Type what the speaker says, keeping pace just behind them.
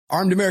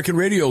Armed American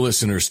Radio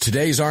listeners,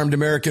 today's Armed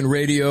American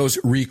Radio's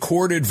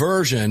recorded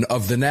version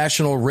of the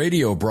national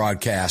radio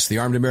broadcast, the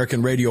Armed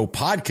American Radio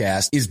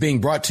podcast, is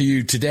being brought to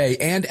you today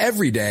and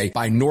every day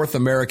by North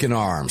American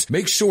Arms.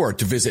 Make sure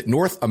to visit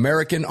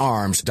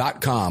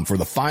NorthAmericanArms.com for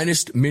the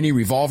finest mini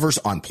revolvers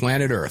on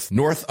planet Earth.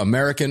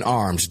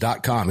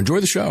 NorthAmericanArms.com. Enjoy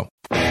the show.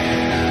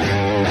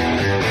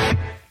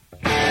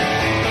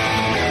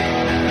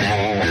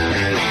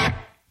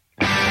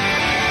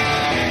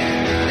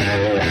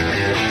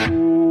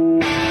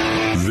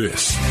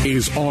 This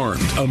is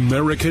Armed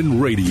American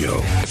Radio.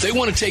 If they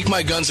want to take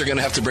my guns, they're going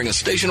to have to bring a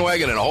station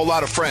wagon and a whole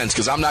lot of friends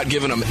because I'm not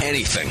giving them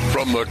anything.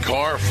 From the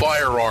Car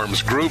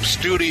Firearms Group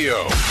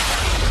studio.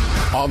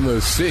 On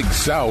the Sig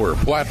Sauer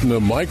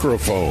Platinum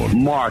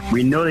microphone. Mark,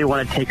 we know they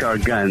want to take our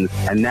guns,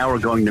 and now we're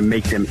going to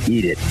make them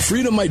eat it.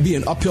 Freedom might be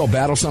an uphill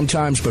battle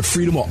sometimes, but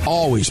freedom will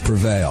always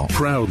prevail.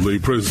 Proudly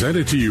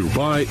presented to you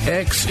by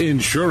X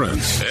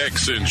Insurance.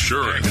 X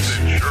Insurance.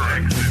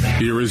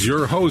 Here is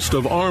your host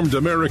of Armed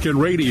American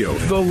Radio,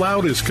 the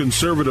loudest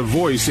conservative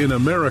voice in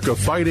America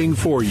fighting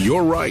for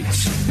your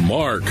rights,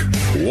 Mark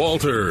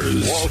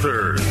Walters.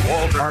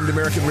 Armed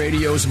American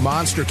Radio's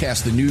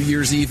Monstercast, the New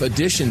Year's Eve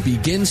edition,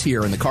 begins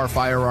here in the Car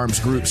Firearms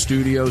Group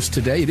studios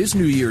today. It is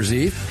New Year's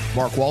Eve.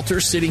 Mark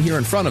Walters sitting here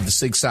in front of the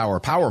Sig Sauer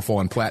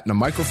powerful and platinum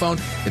microphone.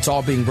 It's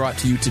all being brought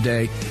to you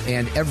today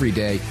and every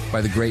day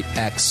by the great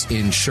X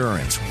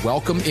Insurance.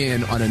 Welcome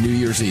in on a New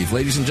Year's Eve.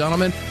 Ladies and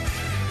gentlemen,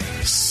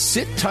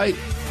 sit tight.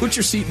 Put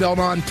your seatbelt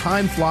on.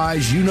 Time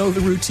flies. You know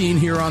the routine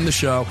here on the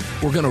show.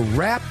 We're going to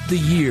wrap the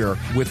year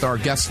with our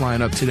guest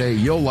lineup today.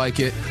 You'll like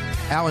it.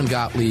 Alan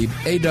Gottlieb,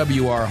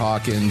 AWR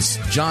Hawkins,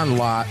 John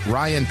Lott,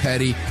 Ryan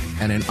Petty,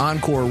 and an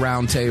encore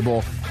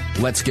roundtable.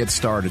 Let's get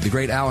started. The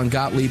great Alan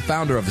Gottlieb,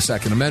 founder of the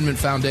Second Amendment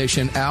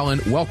Foundation. Alan,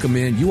 welcome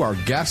in. You are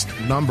guest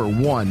number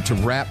one to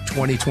wrap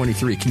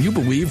 2023. Can you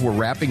believe we're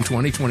wrapping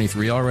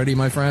 2023 already,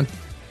 my friend?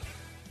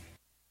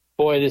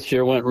 Boy, this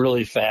year went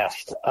really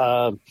fast.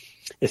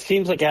 It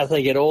seems like as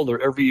I get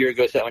older, every year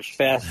goes that much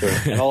faster.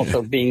 And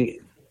also being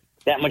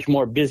that much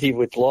more busy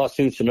with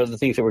lawsuits and other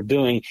things that we're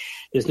doing,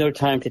 there's no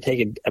time to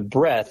take a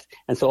breath.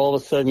 And so all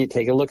of a sudden you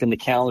take a look and the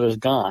calendar is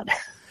gone.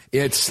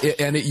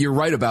 You're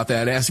right about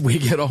that. As we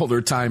get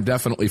older, time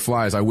definitely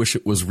flies. I wish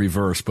it was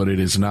reversed, but it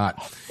is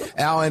not.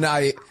 Alan,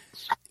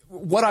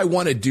 what I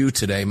want to do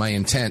today, my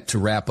intent to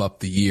wrap up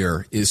the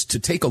year, is to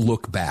take a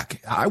look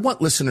back. I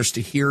want listeners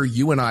to hear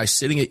you and I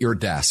sitting at your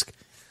desk,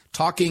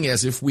 talking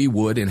as if we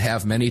would and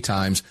have many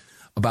times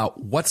about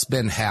what's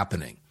been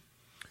happening.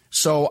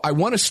 So I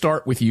want to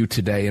start with you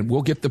today, and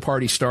we'll get the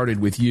party started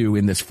with you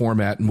in this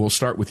format, and we'll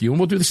start with you, and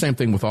we'll do the same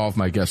thing with all of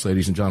my guests,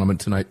 ladies and gentlemen,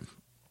 tonight.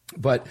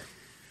 But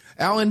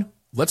Alan,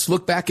 let's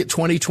look back at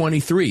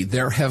 2023.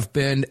 There have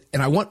been,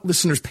 and I want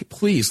listeners,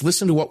 please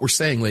listen to what we're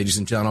saying, ladies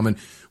and gentlemen.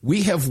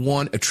 We have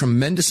won a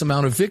tremendous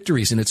amount of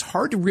victories, and it's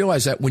hard to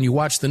realize that when you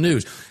watch the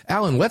news.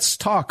 Alan, let's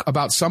talk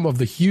about some of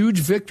the huge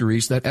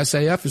victories that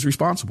SAF is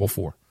responsible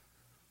for.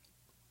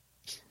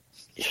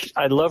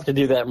 I'd love to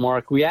do that,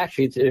 Mark.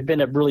 It's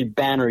been a really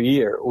banner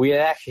year. We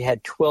actually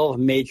had 12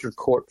 major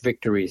court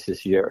victories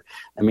this year.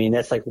 I mean,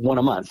 that's like one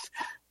a month.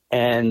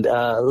 And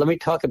let me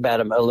talk about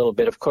them a little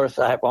bit. Of course,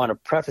 I want to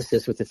preface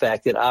this with the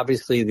fact that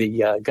obviously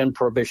the gun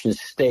prohibition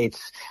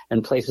states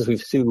and places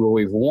we've sued where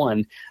we've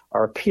won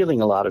are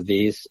appealing a lot of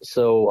these.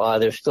 So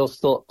they're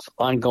still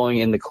ongoing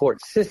in the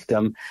court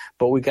system,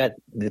 but we got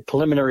the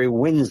preliminary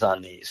wins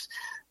on these.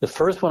 The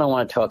first one I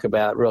want to talk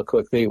about real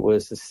quickly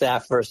was the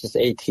SAF versus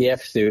ATF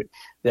suit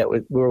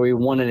where we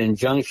won an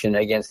injunction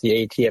against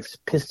the ATF's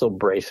pistol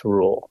brace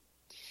rule.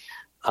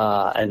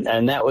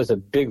 And that was a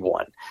big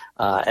one.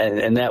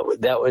 And that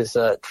was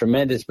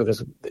tremendous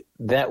because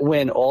that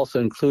win also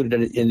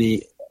included in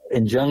the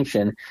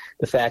injunction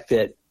the fact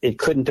that it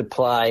couldn't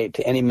apply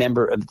to any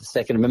member of the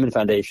Second Amendment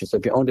Foundation. So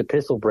if you owned a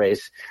pistol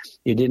brace,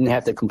 you didn't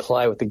have to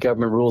comply with the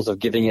government rules of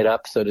giving it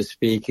up, so to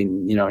speak,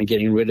 and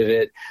getting rid of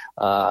it.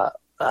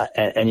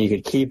 And you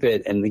could keep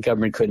it, and the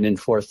government couldn't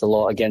enforce the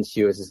law against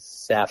you as a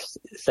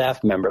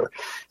SAF member.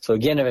 So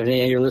again, if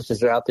any of your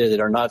listeners are out there that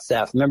are not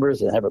SAF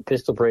members and have a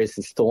pistol brace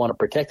and still want to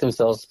protect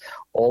themselves,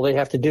 all they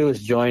have to do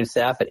is join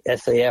SAF at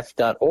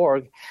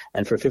SAF.org,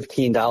 and for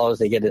 $15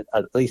 they get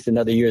at least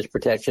another year's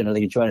protection, and they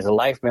can join as a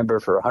life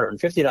member for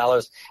 $150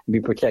 and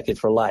be protected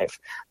for life.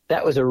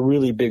 That was a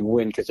really big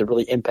win because it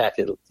really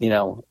impacted,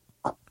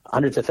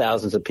 hundreds of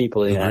thousands of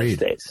people in the United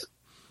States.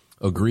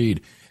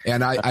 Agreed.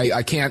 And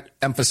I can't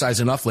emphasize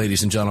enough,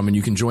 ladies and gentlemen,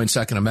 you can join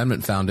Second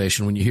Amendment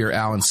Foundation. When you hear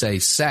Alan say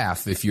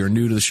SAF, if you're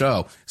new to the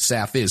show,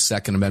 SAF is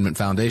Second Amendment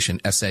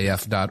Foundation,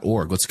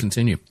 SAF.org. Let's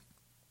continue.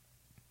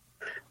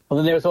 Well,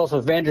 then there's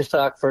also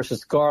Vanderstock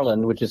versus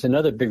Garland, which is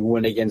another big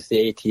win against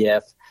the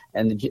ATF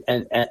and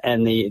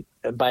the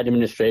Biden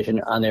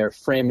administration on their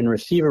frame and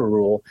receiver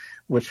rule,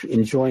 which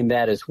enjoined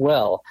that as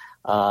well.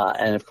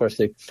 And, of course,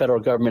 the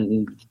federal government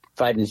and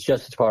Biden's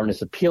Justice Department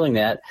is appealing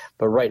that,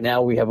 but right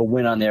now we have a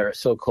win on their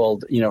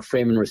so-called,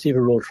 frame and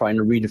receiver rule trying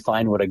to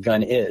redefine what a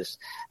gun is,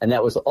 and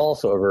that was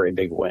also a very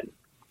big win.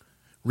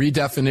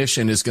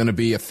 Redefinition is going to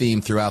be a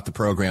theme throughout the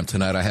program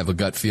tonight. I have a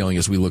gut feeling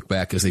as we look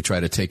back as they try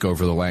to take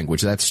over the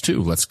language. That's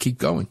two. Let's keep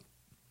going.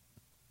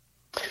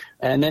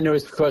 And then there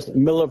was, of course,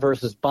 Miller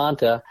versus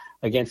Bonta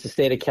against the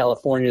state of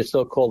California's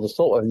so-called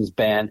assault weapons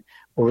ban,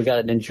 where we got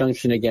an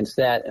injunction against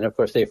that. And, of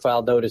course, they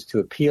filed notice to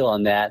appeal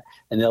on that,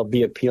 and they'll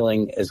be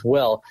appealing as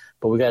well.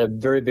 But we got a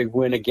very big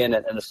win again,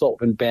 an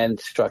assault weapon ban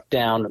struck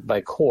down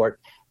by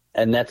court,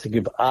 and that's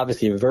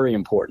obviously a very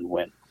important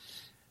win.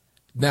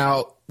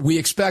 Now, we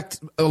expect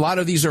a lot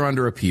of these are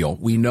under appeal.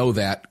 We know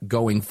that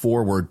going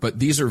forward, but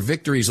these are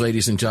victories,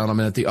 ladies and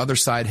gentlemen, that the other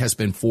side has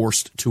been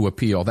forced to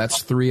appeal.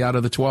 That's 3 out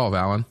of the 12,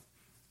 Alan.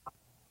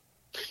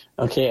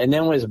 Okay, and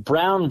then was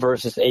Brown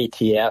versus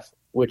ATF,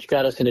 which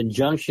got us an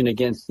injunction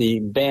against the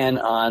ban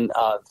on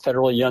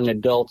federal young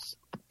adults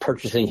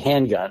purchasing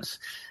handguns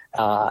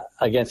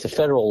against the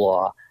federal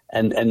law.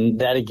 And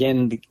that,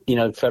 again,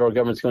 the federal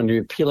government's going to be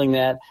appealing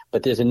that.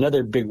 But there's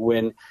another big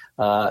win,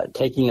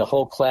 taking a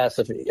whole class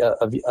of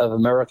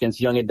Americans,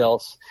 young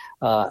adults,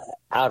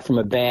 out from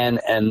a ban,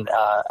 and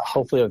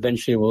hopefully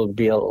eventually will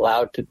be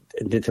allowed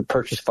to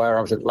purchase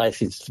firearms at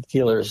licensed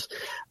dealers.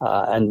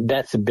 And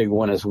that's a big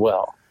one as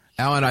well.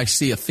 Alan, I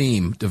see a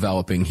theme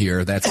developing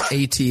here. That's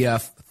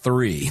ATF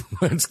 3.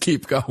 Let's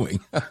keep going.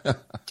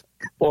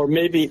 Or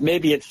maybe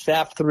it's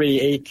SAF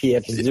 3,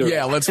 ATF 0.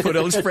 Yeah, let's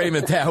frame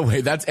it that way.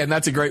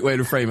 That's a great way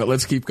to frame it.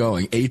 Let's keep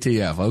going.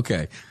 ATF,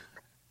 okay.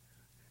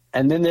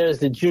 And then there's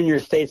the Junior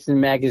Statesman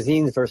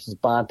Magazines versus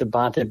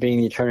Bonta being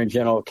the Attorney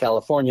General of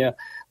California.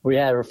 We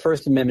had a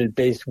First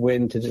Amendment-based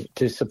win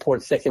to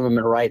support Second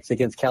Amendment rights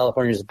against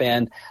California's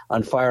ban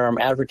on firearm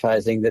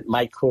advertising that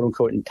might,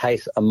 quote-unquote,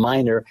 entice a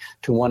minor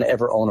to want to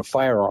ever own a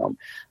firearm.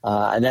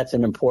 And that's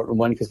an important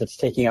one because it's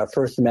taking our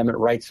First Amendment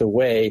rights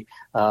away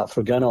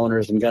for gun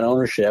owners and gun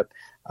ownership.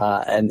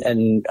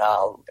 And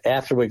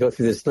after we go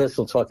through this list,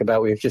 we'll talk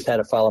about we've just had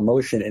to file a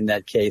motion in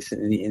that case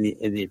in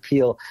the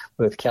appeal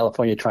with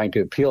California trying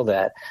to appeal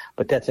that.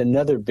 But that's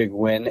another big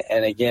win.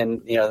 And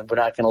again, we're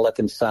not going to let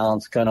them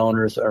silence gun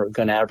owners or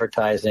gun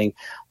advertising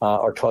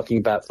or talking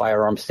about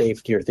firearm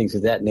safety or things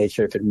of that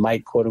nature if it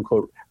might, quote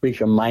unquote,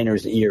 reach a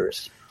minor's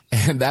ears.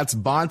 And that's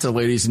Bonta,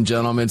 ladies and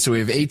gentlemen. So we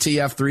have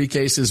ATF 3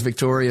 cases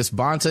victorious.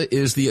 Bonta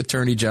is the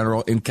Attorney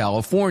General in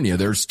California.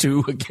 There's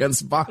 2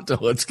 against Bonta.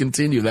 Let's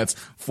continue. That's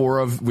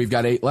 4 we've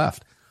got 8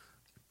 left.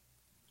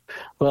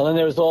 Well, and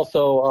there's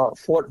also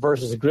Fort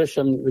versus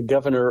Grisham, the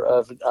governor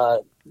of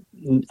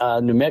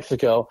New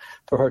Mexico,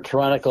 for her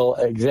tyrannical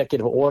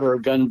executive order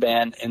gun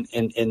ban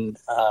in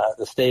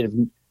the state of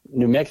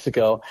New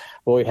Mexico.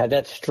 Well, we had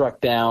that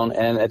struck down,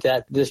 and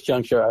at this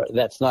juncture,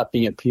 that's not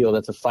being appealed.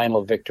 That's a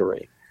final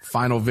victory.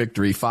 Final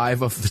victory,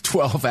 5 of the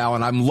 12,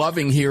 Alan. I'm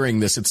loving hearing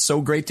this. It's so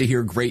great to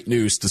hear great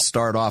news to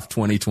start off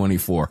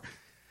 2024.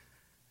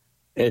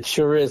 It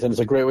sure is, and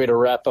it's a great way to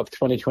wrap up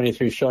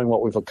 2023, showing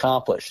what we've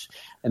accomplished.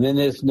 And then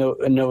there's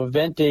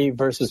Noventi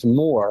versus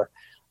Moore,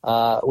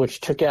 which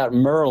took out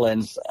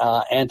Maryland's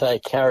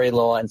anti-carry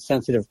law in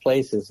sensitive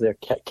places, their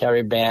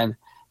carry ban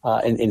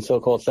in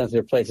so-called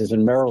sensitive places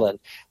in Maryland,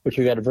 which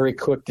we got a very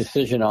quick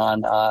decision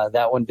on.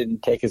 That one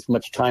didn't take as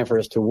much time for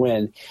us to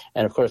win.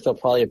 And, of course, they'll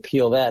probably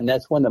appeal that. And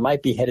that's one that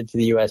might be headed to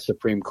the U.S.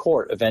 Supreme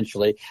Court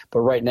eventually. But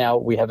right now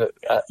we have,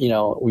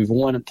 we've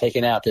won and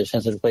taken out their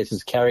sensitive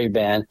places carry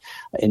ban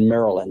in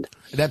Maryland.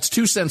 That's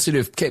 2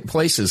 sensitive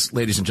places,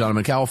 ladies and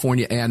gentlemen,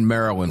 California and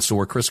Maryland. So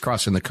we're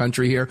crisscrossing the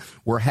country here.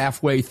 We're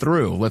halfway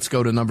through. Let's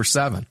go to number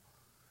 7.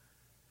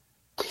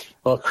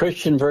 Well,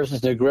 Christian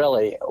versus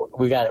Negrelli,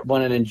 we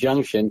won an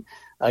injunction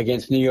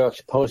against New York's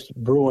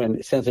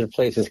post-Bruin sensitive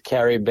places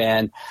carry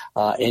ban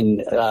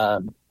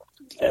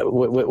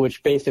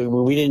which basically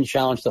we didn't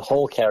challenge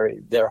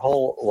their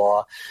whole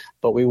law,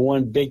 but we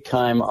won big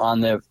time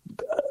on the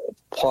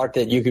part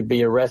that you could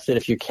be arrested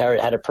if you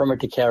had a permit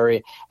to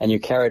carry and you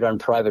carried on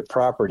private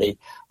property.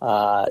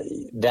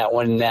 That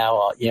one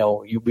now,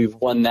 we've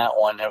won that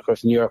one. And of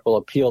course, New York will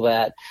appeal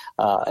that.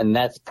 And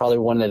that's probably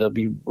one that'll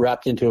be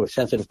wrapped into a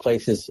sensitive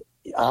places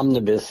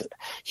omnibus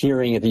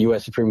hearing at the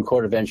U.S. Supreme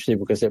Court eventually,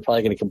 because they're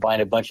probably going to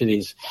combine a bunch of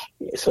these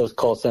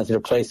so-called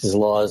sensitive places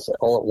laws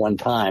all at one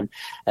time.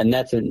 And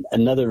that's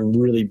another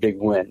really big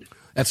win.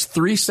 That's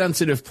 3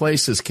 sensitive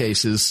places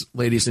cases,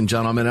 ladies and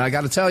gentlemen. And I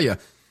got to tell you,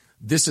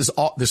 this is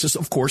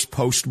of course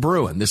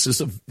post-Bruin. This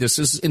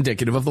is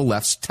indicative of the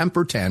left's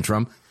temper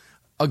tantrum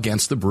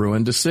against the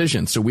Bruin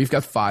decision. So we've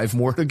got 5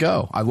 more to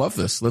go. I love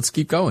this. Let's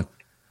keep going.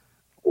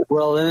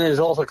 Well, then there's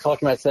also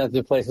talking about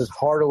sensitive places,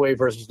 Hardaway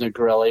versus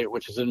Negrelli,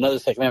 which is another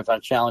Second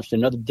Amendment challenge to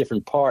another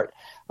different part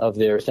of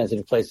their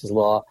sensitive places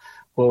law,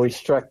 where we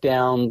struck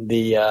down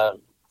the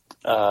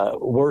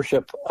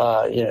worship,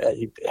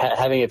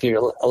 having, if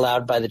you're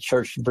allowed by the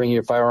church to bring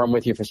your firearm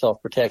with you for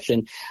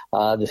self-protection.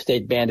 The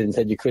state banned it and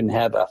said you couldn't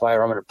have a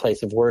firearm at a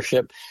place of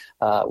worship.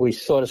 We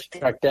sort of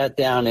struck that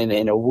down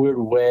in a weird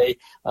way.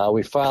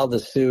 We filed the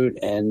suit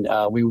and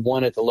we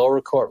won at the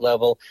lower court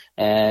level.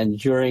 And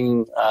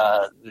during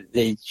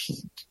the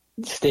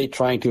state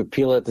trying to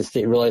appeal it, the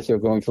state realized they were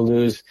going to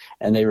lose,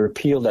 and they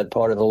repealed that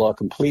part of the law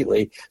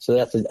completely. So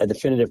that's a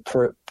definitive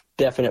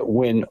definite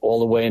win all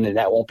the way, and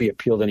that won't be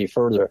appealed any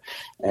further.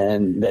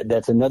 And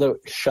that's another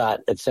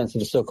shot at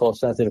so-called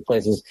sensitive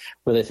places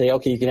where they say,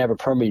 okay, you can have a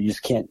permit, you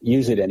just can't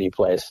use it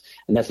anyplace.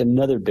 And that's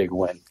another big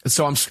win.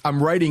 So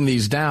I'm writing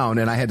these down,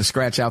 and I had to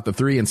scratch out the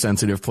 3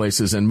 insensitive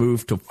places and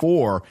move to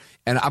 4.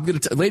 And I'm going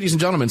to, ladies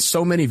and gentlemen,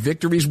 so many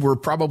victories, we're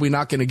probably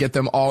not going to get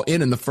them all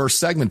in the first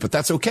segment, but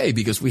that's okay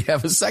because we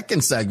have a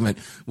second segment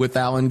with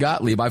Alan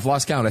Gottlieb. I've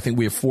lost count. I think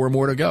we have 4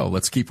 more to go.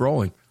 Let's keep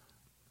rolling.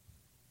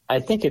 I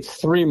think it's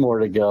 3 more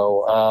to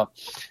go.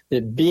 The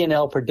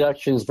B&L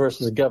Productions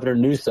versus Governor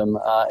Newsom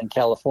in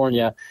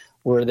California,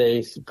 where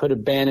they put a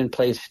ban in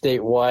place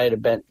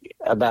statewide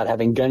about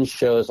having gun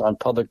shows on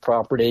public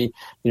property,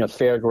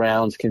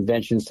 fairgrounds,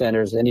 convention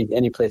centers,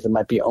 any place that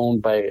might be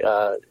owned by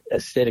a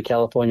state of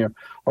California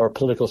or a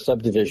political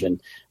subdivision.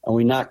 And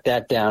we knocked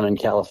that down in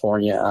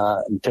California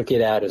and took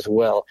it out as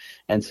well.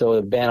 And so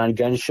the ban on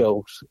gun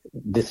shows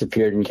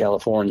disappeared in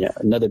California.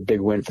 Another big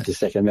win for the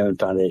Second Amendment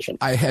Foundation.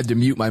 I had to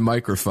mute my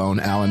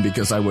microphone, Alan,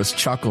 because I was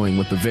chuckling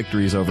with the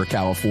victories over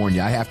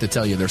California. I have to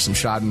tell you, there's some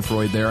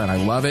schadenfreude there, and I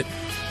love it.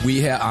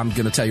 I'm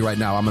going to tell you right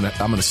now, I'm going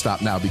to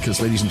stop now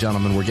because, ladies and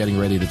gentlemen, we're getting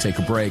ready to take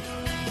a break.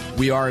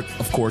 We are,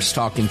 of course,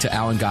 talking to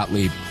Alan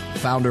Gottlieb,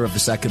 founder of the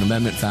Second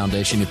Amendment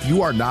Foundation. If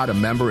you are not a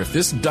member, if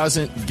this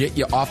doesn't get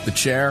you off the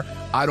chair,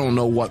 I don't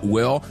know what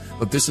will,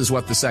 but this is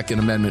what the Second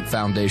Amendment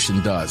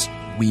Foundation does.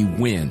 We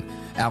win.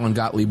 Alan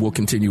Gottlieb will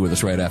continue with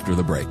us right after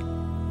the break.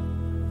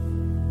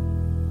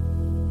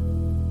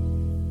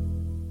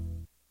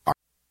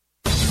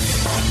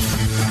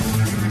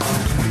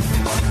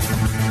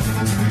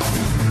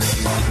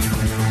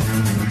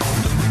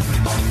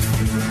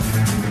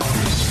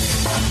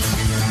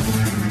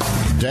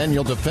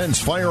 Daniel Defense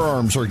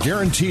firearms are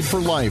guaranteed for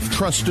life,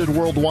 trusted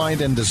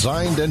worldwide, and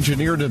designed,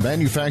 engineered, and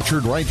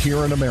manufactured right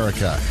here in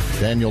America.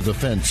 Daniel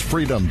Defense,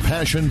 freedom,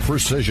 passion,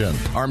 precision.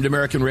 Armed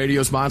American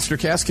Radio's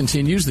Monstercast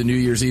continues, the New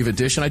Year's Eve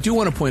edition. I do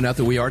want to point out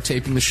that we are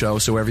taping the show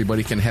so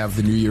everybody can have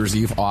the New Year's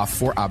Eve off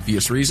for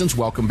obvious reasons.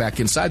 Welcome back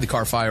inside the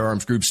Car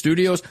Firearms Group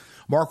studios.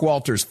 Mark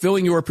Walters,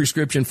 filling your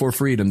prescription for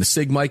freedom. The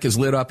SIG mic is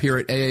lit up here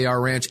at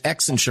AAR Ranch.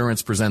 X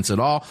Insurance presents it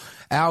all.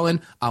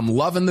 Alan, I'm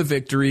loving the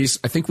victories.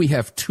 I think we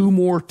have 2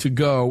 more to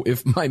go.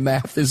 If my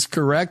math is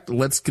correct,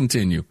 let's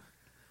continue.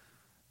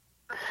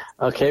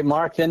 Okay,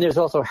 Mark. Then there's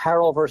also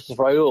Harrell versus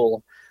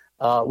Raoul,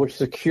 which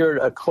secured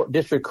a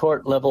district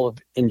court level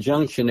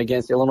injunction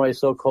against Illinois'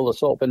 so-called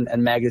assault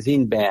and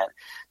magazine ban.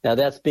 Now,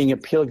 that's being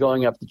appealed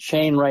going up the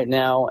chain right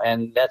now,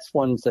 and that's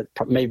one that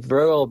may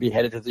very well be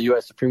headed to the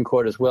U.S. Supreme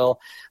Court as well.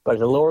 But at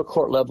the lower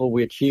court level,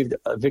 we achieved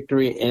a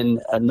victory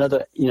in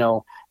another,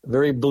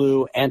 very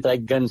blue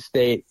anti-gun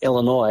state,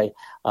 Illinois,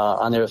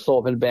 on their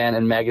assault ban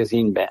and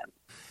magazine ban.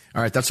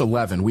 All right, that's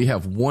 11. We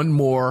have 1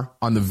 more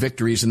on the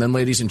victories, and then,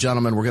 ladies and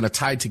gentlemen, we're going to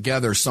tie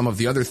together some of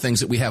the other things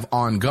that we have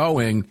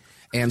ongoing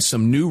and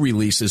some new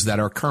releases that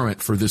are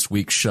current for this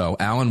week's show.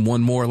 Alan,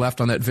 1 more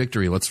left on that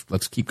victory. Let's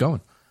keep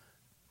going.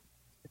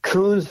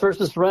 Coons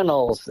versus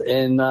Reynolds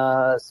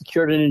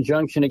secured an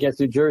injunction against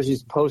New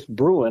Jersey's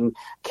post-Bruin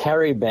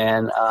carry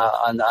ban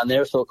on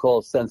their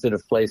so-called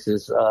sensitive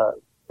places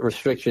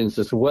restrictions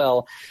as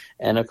well.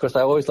 And, of course,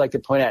 I always like to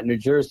point out New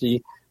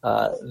Jersey,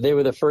 they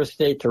were the first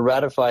state to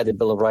ratify the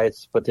Bill of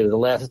Rights, but they're the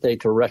last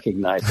state to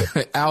recognize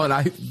it.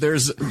 Alan,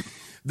 there's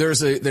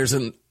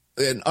an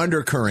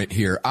undercurrent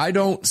here. I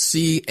don't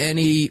see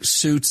any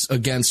suits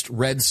against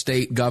red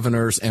state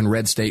governors and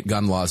red state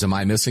gun laws. Am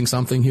I missing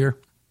something here?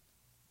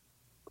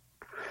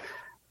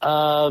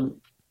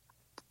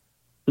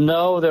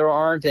 No, there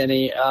aren't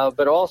any.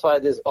 But also, I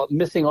was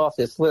missing off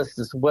this list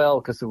as well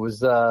because it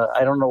was,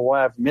 I don't know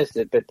why I've missed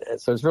it, but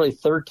so it's really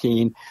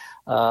 13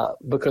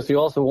 because we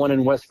also won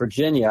in West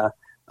Virginia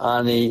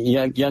on the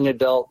young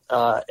adult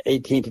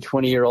 18 to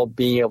 20-year-old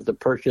being able to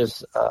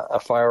purchase a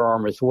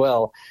firearm as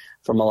well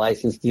from a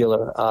licensed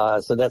dealer.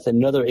 So that's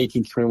another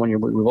 18 to 21 year.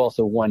 We've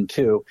also won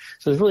 2.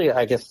 So it's really,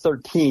 I guess,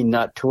 13,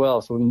 not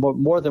 12. So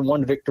more than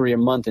 1 victory a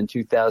month in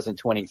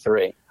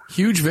 2023.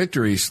 Huge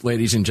victories,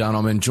 ladies and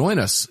gentlemen. Join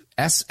us,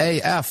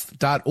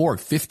 SAF.org.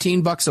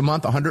 $15 a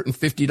month,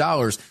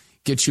 $150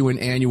 gets you an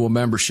annual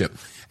membership.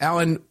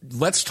 Alan,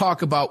 let's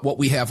talk about what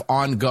we have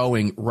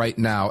ongoing right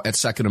now at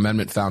Second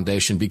Amendment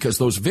Foundation, because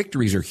those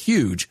victories are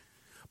huge,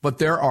 but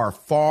there are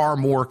far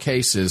more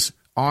cases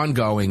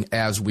ongoing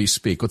as we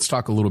speak. Let's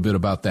talk a little bit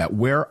about that.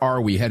 Where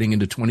are we heading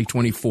into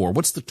 2024?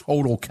 What's the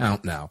total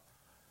count now?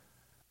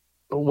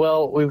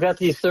 Well, we've got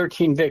these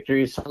 13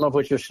 victories, some of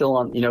which are still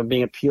on,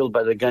 being appealed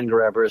by the gun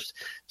grabbers.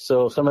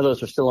 So some of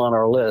those are still on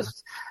our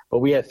list. But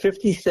we have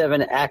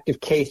 57 active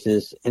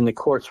cases in the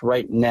courts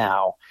right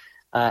now.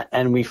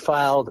 And we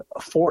filed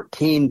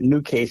 14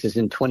 new cases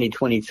in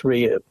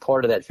 2023,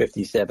 part of that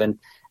 57.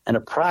 And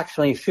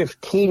approximately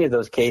 15 of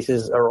those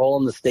cases are all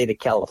in the state of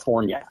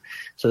California.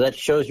 So that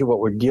shows you what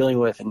we're dealing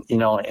with,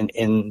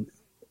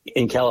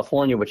 in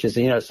California, which is,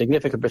 a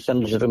significant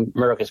percentage of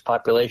America's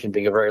population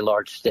being a very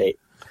large state.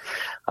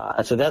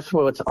 And so that's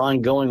what's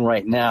ongoing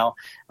right now.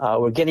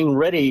 We're getting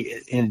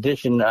ready, in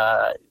addition,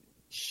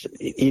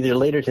 either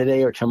later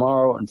today or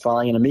tomorrow and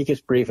filing an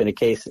amicus brief in a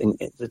case.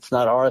 It's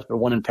not ours, but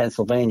one in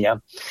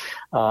Pennsylvania.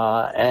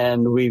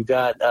 And we've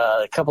got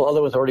a couple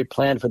other ones already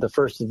planned for the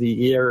first of the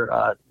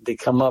year to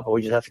come up.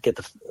 We just have to get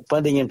the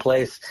funding in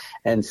place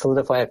and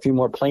solidify a few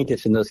more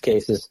plaintiffs in those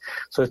cases.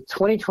 So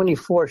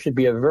 2024 should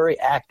be a very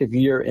active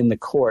year in the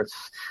courts.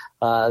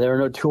 There are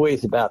no two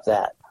ways about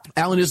that.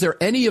 Alan, is there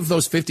any of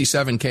those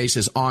 57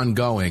 cases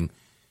ongoing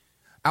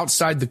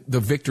outside the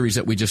victories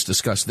that we just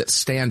discussed that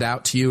stand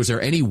out to you? Is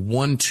there any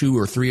 1, 2,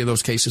 or 3 of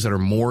those cases that are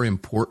more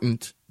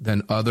important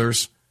than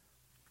others?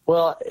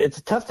 Well,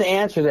 it's tough to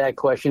answer that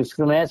question. It's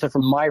going to answer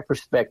from my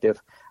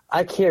perspective.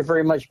 I care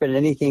very much about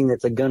anything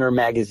that's a gun or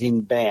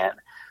magazine ban.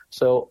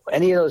 So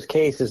any of those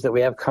cases that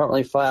we have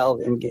currently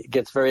filed and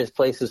gets various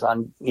places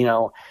on,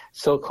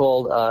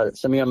 so-called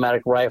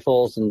semi-automatic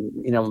rifles and,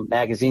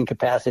 magazine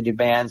capacity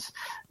bans,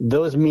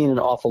 those mean an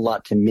awful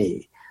lot to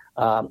me.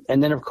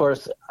 And then, of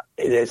course,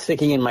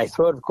 sticking in my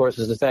throat, of course,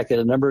 is the fact that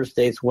a number of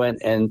states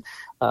went and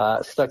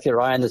stuck their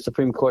eye on the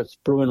Supreme Court's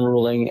Bruin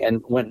ruling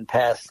and went and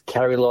passed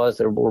carry laws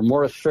that were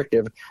more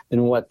restrictive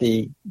than what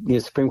the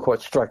Supreme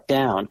Court struck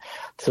down.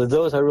 So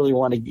those I really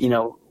want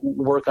to,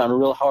 work on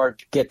real hard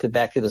to get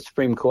back to the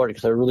Supreme Court,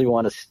 because I really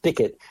want to stick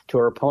it to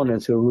our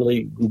opponents who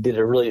really did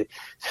a really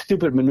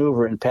stupid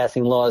maneuver in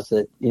passing laws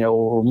that,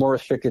 were more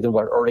restrictive than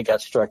what already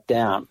got struck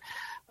down.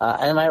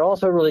 And I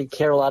also really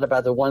care a lot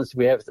about the ones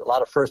we have a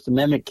lot of First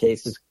Amendment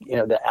cases,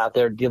 that out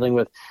there dealing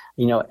with,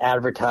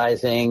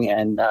 advertising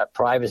and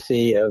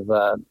privacy of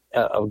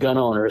gun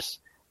owners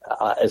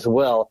as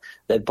well,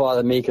 that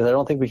bother me, because I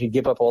don't think we should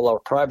give up all our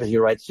privacy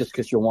rights just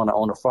because you want to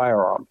own a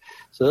firearm.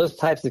 So those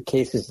types of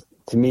cases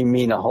to me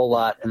mean a whole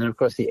lot. And then, of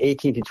course, the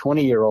 18 to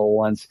 20-year-old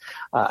ones,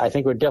 I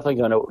think we're definitely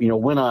going to,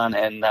 win on.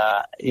 And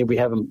we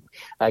have them,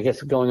 I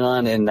guess, going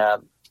on in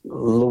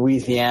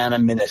Louisiana,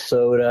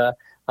 Minnesota,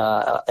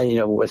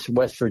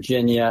 West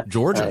Virginia,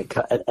 Georgia.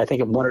 I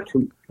think 1 or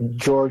 2,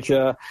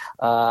 Georgia,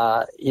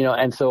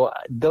 and so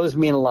those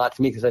mean a lot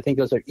to me, because I think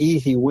those are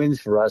easy wins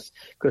for us,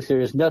 because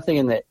there is nothing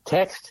in the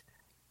text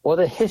or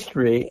the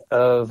history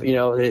of,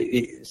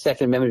 the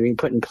Second Amendment being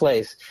put in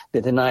place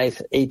that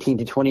denies 18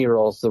 to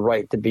 20-year-olds the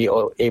right to be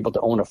able to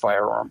own a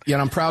firearm. Yeah,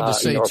 and I'm proud to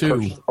say,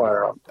 too.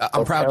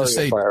 I'm proud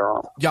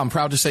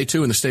to say,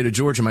 too, in the state of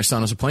Georgia, my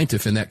son is a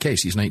plaintiff in that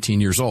case. He's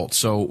 19 years old.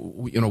 So,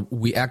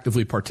 we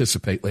actively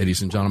participate,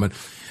 ladies and gentlemen.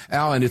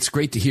 Alan, it's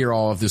great to hear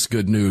all of this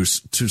good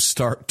news to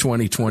start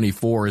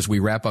 2024 as we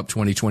wrap up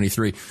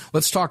 2023.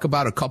 Let's talk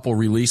about a couple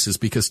releases,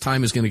 because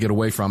time is going to get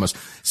away from us.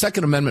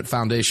 Second Amendment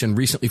Foundation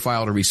recently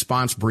filed a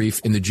response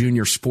brief in the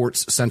junior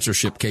sports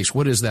censorship case.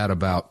 What is that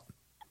about?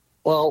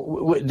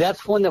 Well,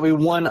 that's one that we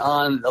won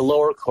on the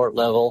lower court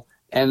level,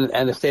 and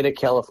the state of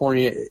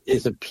California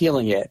is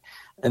appealing it.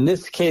 In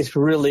this case,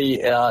 really,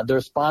 the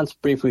response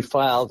brief we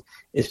filed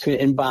is to an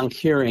en banc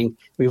hearing.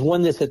 We've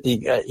won this at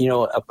the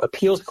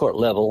appeals court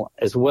level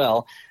as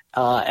well,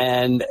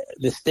 and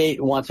the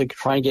state wants to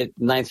try and get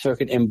Ninth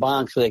Circuit en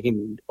banc so they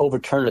can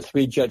overturn a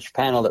 3-judge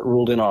panel that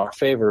ruled in our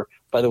favor,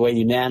 by the way,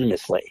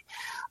 unanimously.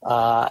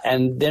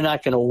 And they're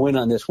not going to win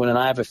on this one. And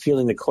I have a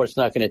feeling the court's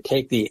not going to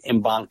take the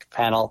en banc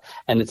panel,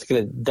 and it's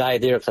going to die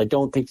there, because I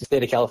don't think the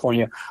state of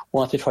California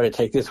wants to try to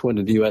take this one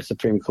to the U.S.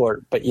 Supreme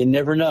Court. But you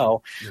never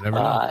know. You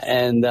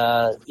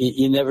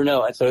never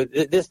know. And so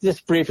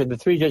this brief of the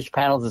 3-judge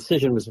panel's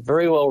decision was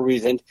very well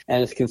reasoned,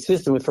 and it's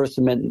consistent with First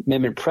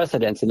Amendment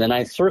precedents in the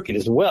Ninth Circuit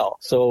as well.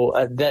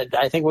 So that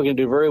I think we're going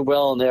to do very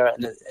well in there.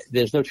 And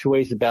there's no two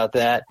ways about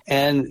that.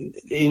 And,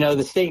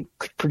 the state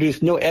could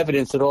produce no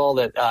evidence at all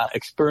that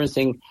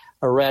experiencing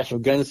a rash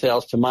of gun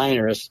sales to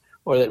minors,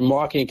 or that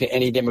marketing to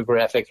any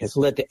demographic has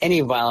led to any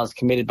violence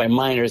committed by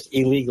minors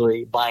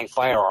illegally buying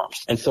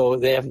firearms. And so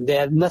they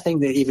have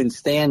nothing to even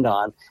stand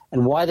on.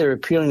 And why they're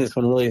appealing this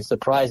one really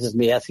surprises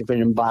me, asking for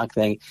an en banc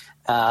thing,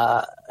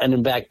 an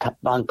en banc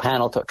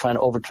panel trying to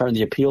overturn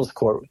the appeals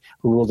court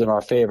who ruled in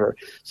our favor.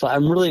 So I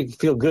really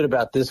feel good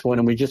about this one,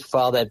 and we just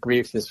filed that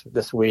brief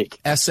this week.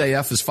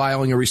 SAF is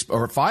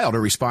filed a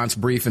response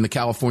brief in the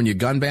California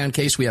gun ban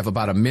case. We have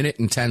about 1 minute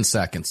and 10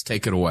 seconds.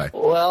 Take it away.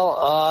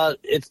 Well,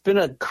 it's been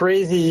a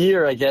crazy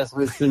year, I guess.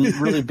 It's been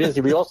really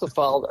busy. We also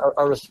filed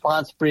a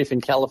response brief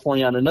in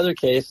California on another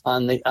case,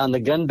 on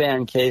the gun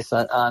ban case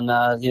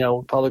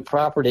on public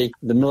property,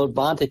 the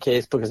Miller-Bonta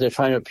case, because they're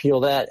trying to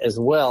appeal that as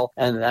well.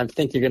 And I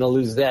think you're going to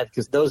lose that,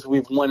 because those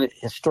we've won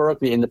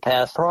historically in the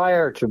past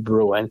prior to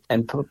Bruin,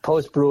 and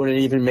post-Bruin it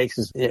even makes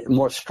us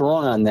more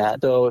strong on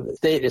that. So the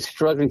state is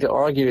struggling to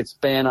argue its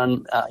ban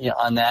on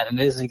that, and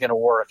it isn't going to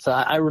work. So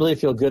I really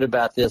feel good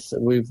about this.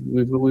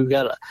 We've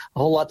got a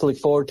whole lot to look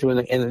forward to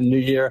in the new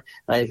year.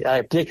 I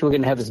predict we're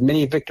going to have as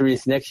many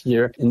victories next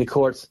year in the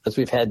courts as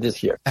we've had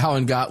this year.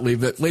 Alan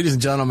Gottlieb, ladies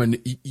and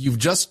gentlemen, you've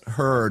just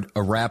heard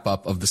a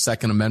wrap-up of the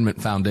Second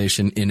Amendment Foundation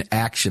Foundation in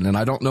action. And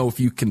I don't know if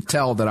you can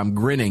tell that I'm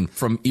grinning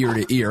from ear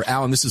to ear.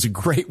 Alan, this is a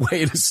great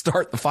way to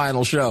start the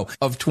final show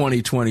of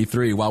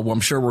 2023. While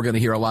I'm sure we're going to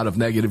hear a lot of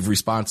negative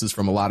responses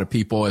from a lot of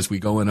people as we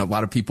go in, a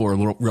lot of people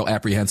are real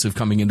apprehensive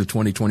coming into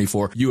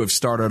 2024. You have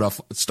started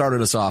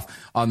us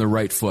off on the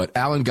right foot.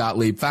 Alan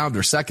Gottlieb,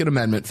 founder, Second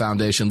Amendment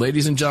Foundation.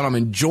 Ladies and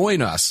gentlemen,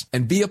 join us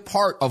and be a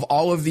part of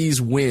all of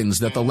these wins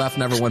that the left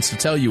never wants to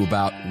tell you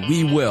about.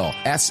 We will.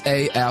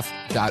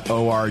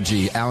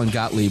 SAF.org. Alan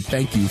Gottlieb,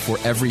 thank you for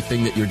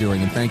everything that you're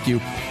doing, and thank you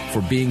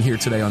for being here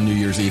today on New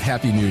Year's Eve.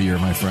 Happy New Year,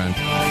 my friend.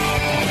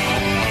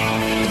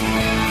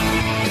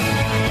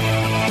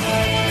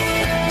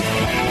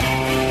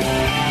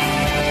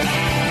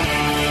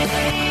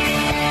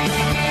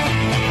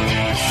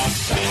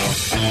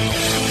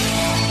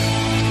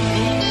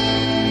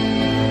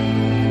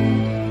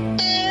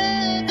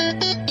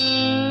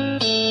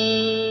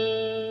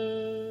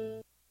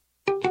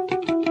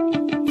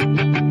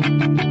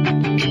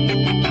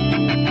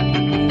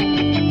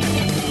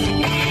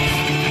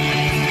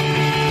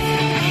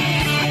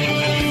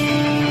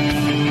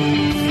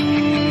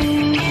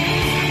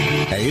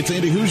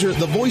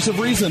 The voice of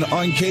reason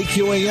on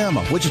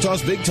KQAM,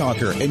 Wichita's Big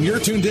Talker, and you're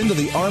tuned into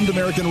the Armed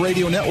American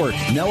Radio Network.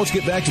 Now let's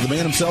get back to the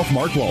man himself,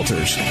 Mark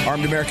Walters.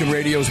 Armed American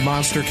Radio's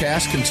Monster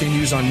Cast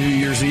continues on New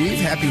Year's Eve.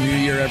 Happy New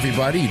Year,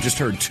 everybody. You just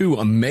heard two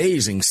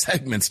amazing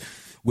segments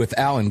with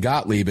Alan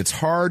Gottlieb. It's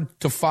hard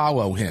to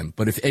follow him,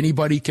 but if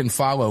anybody can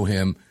follow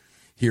him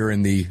here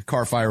in the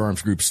Car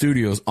Firearms Group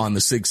studios on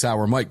the Sig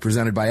Sauer mic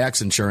presented by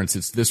X Insurance,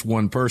 it's this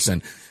one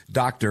person,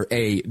 Dr.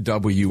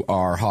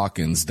 A.W.R.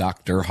 Hawkins.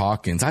 Dr.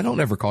 Hawkins. I don't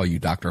ever call you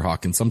Dr.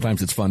 Hawkins.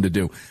 Sometimes it's fun to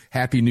do.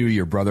 Happy New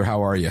Year, brother.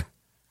 How are you?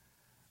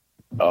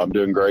 I'm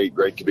doing great.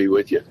 Great to be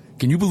with you.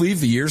 Can you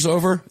believe the year's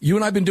over? You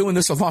and I have been doing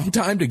this a long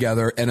time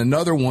together, and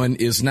another one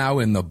is now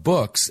in the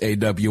books,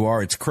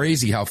 AWR. It's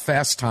crazy how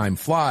fast time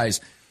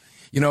flies.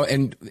 You know,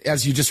 and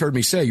as you just heard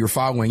me say, you're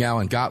following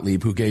Alan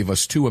Gottlieb, who gave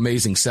us two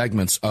amazing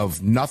segments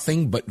of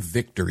nothing but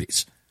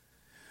victories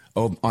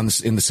in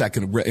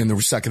the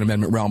Second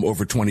Amendment realm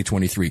over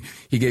 2023.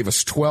 He gave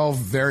us 12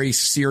 very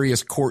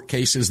serious court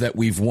cases that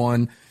we've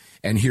won,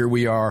 and here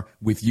we are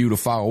with you to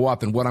follow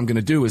up. And what I'm going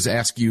to do is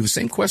ask you the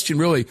same question,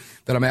 really,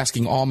 that I'm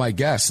asking all my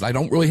guests. I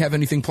don't really have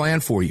anything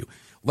planned for you.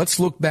 Let's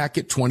look back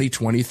at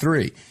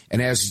 2023,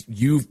 and as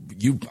you've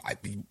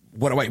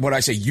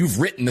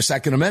written the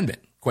Second Amendment,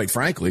 quite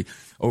frankly,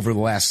 over the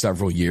last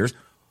several years.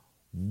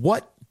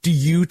 What do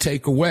you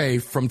take away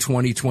from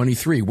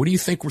 2023? What do you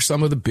think were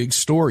some of the big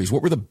stories?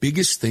 What were the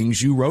biggest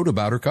things you wrote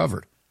about or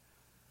covered?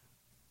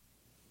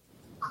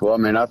 Well, I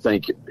mean, I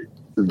think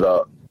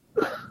the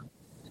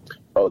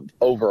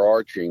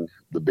overarching,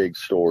 the big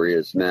story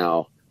is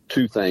now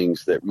two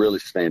things that really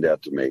stand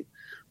out to me.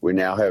 We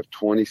now have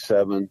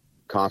 27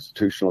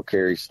 constitutional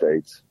carry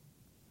states,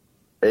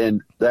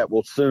 and that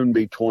will soon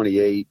be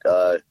 28.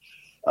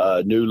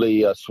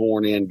 Newly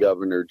sworn in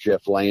Governor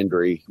Jeff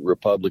Landry,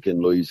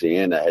 Republican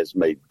Louisiana, has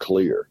made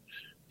clear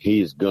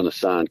he is going to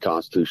sign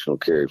constitutional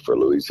carry for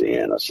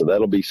Louisiana. So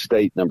that'll be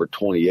state number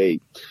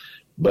 28.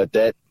 But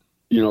that,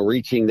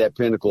 reaching that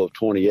pinnacle of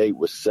 28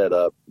 was set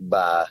up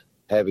by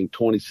having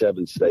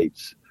 27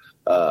 states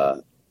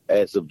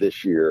as of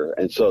this year.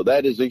 And so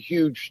that is a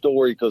huge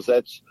story because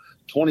that's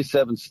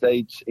 27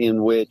 states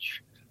in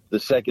which the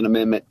Second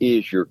Amendment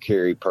is your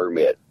carry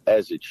permit,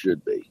 as it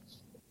should be.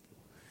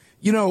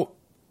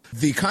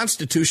 The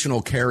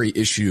constitutional carry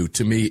issue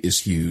to me is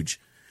huge,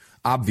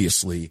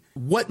 obviously.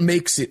 What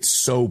makes it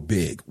so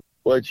big?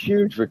 Well, it's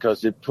huge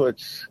because it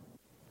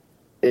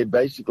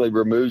basically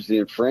removes the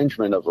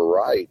infringement of a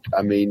right.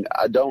 I mean,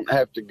 I don't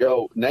have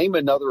to name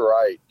another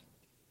right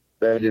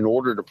that in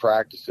order to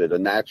practice it, a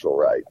natural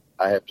right,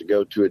 I have to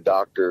go to I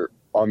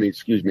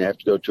have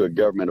to go to a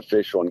government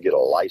official and get a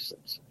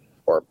license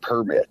or a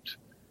permit.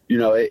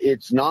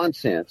 It's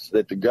nonsense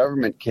that the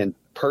government can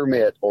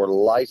permit or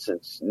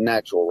license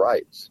natural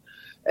rights.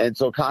 And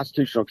so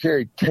constitutional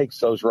carry takes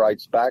those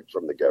rights back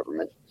from the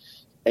government.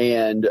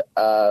 And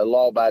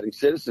law-abiding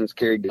citizens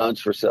carry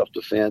guns for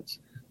self-defense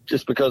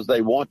just because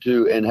they want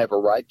to and have a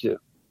right to.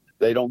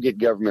 They don't get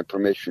government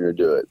permission to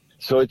do it.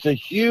 So it's a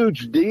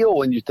huge deal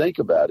when you think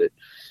about it.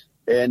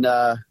 And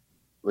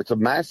it's a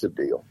massive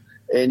deal.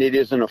 And it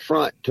is an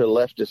affront to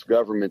leftist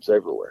governments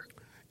everywhere.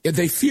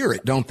 They fear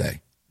it, don't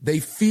they? They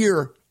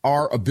fear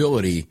our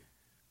ability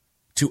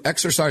to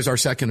exercise our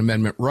Second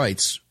Amendment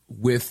rights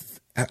with,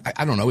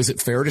 I don't know, is it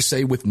fair to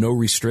say with no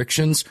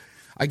restrictions?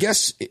 I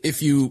guess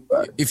if you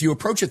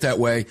approach it that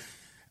way,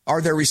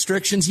 are there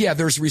restrictions? Yeah,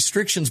 there's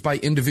restrictions by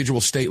individual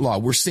state law.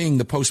 We're seeing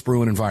the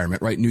post-Bruin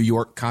environment, right? New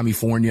York,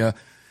 California,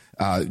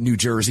 New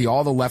Jersey,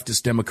 all the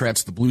leftist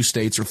Democrats, the blue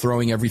states are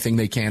throwing everything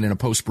they can in a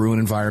post-Bruin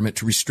environment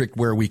to restrict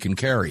where we can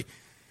carry.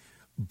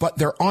 But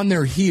they're on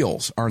their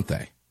heels, aren't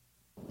they?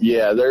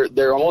 Yeah,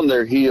 they're on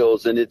their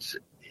heels, and it's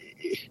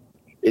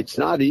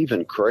not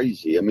even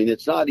crazy. I mean,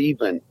 it's not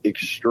even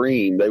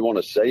extreme. They want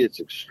to say it's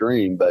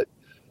extreme, but,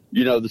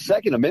 the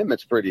Second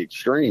Amendment's pretty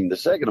extreme. The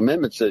Second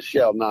Amendment says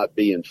shall not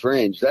be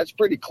infringed. That's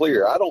pretty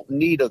clear. I don't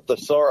need a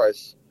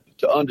thesaurus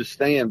to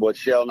understand what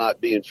shall not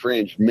be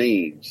infringed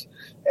means.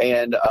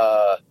 And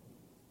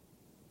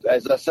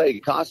as I say,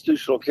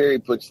 constitutional carry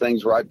puts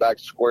things right back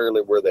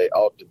squarely where they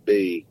ought to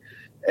be.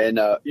 And,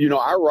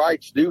 our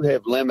rights do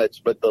have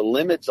limits, but the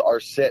limits are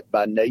set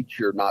by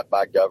nature, not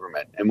by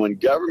government. And when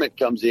government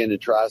comes in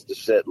and tries to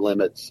set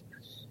limits,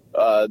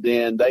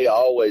 then they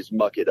always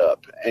muck it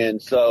up.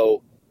 And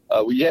so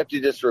you have to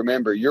just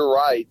remember your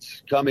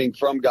rights coming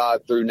from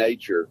God through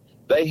nature.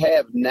 They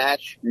have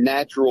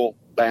natural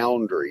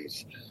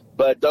boundaries,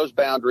 but those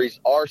boundaries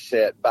are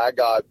set by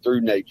God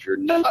through nature,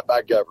 not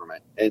by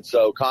government. And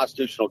so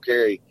constitutional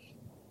carry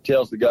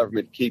tells the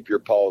government to keep your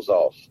paws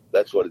off.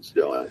 That's what it's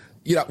doing.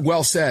 Yeah,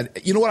 well said.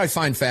 You know what I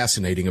find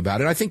fascinating about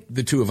it? I think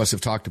the two of us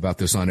have talked about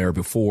this on air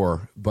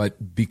before,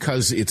 but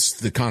because it's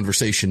the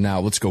conversation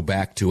now, let's go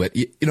back to it.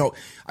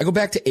 I go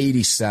back to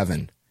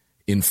 87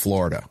 in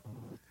Florida.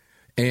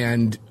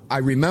 And I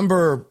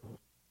remember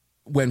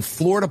when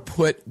Florida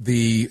put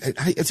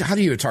how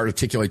do you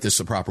articulate this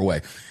the proper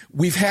way?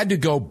 We've had to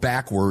go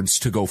backwards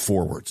to go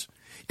forwards.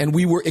 And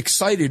we were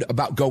excited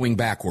about going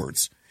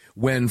backwards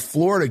when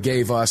Florida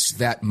gave us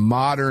that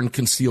modern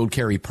concealed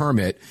carry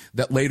permit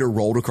that later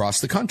rolled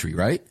across the country,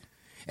 right?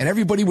 And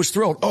everybody was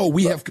thrilled. Oh,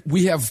 we have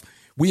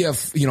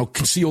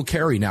concealed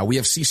carry now. We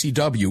have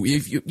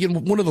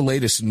CCW. One of the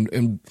latest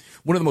and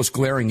one of the most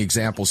glaring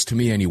examples to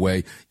me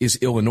anyway is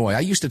Illinois.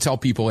 I used to tell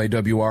people,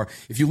 AWR,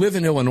 if you live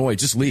in Illinois,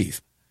 just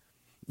leave.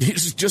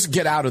 Just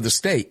get out of the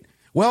state.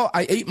 Well,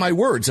 I ate my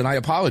words, and I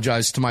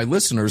apologized to my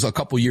listeners a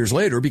couple years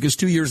later because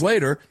 2 years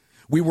later,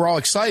 we were all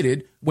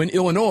excited when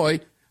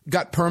Illinois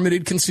got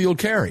permitted concealed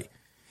carry.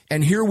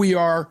 And here we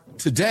are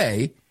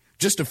today,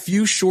 just a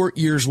few short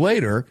years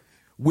later,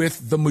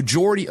 with the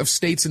majority of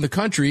states in the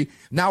country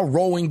now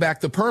rolling back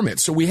the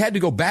permits. So we had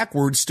to go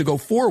backwards to go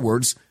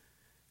forwards.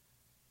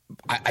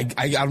 I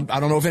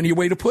don't know of any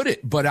way to put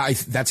it, but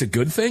that's a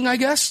good thing, I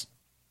guess.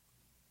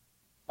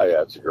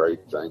 Yeah, it's a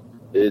great thing.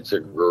 It's a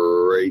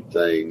great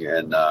thing.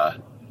 And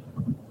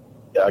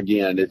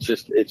again,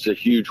 it's a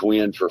huge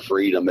win for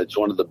freedom. It's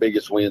one of the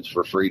biggest wins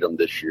for freedom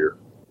this year.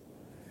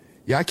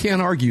 Yeah, I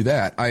can't argue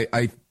that.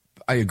 I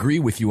agree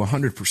with you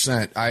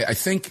 100%. I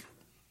think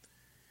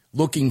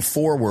looking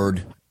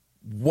forward,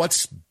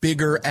 what's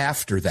bigger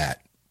after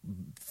that?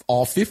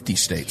 All 50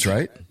 states,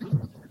 right?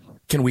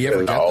 Can we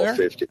ever get all there?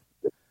 50.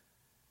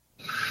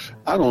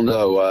 I don't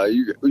know.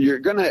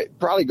 You're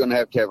probably going to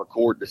have a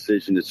court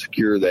decision to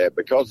secure that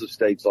because of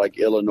states like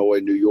Illinois,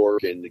 New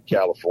York, and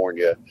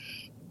California.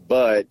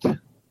 But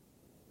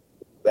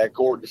that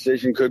court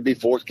decision could be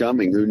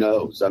forthcoming. Who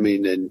knows? I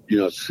mean, and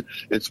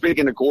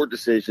speaking of court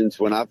decisions,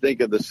 when I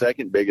think of the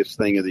second biggest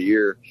thing of the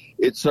year,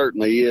 it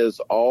certainly is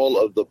all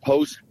of the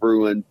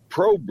post-Bruin,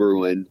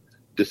 pro-Bruin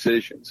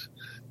decisions.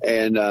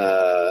 And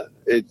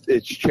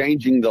it's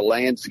changing the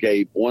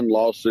landscape one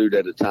lawsuit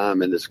at a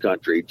time in this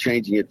country,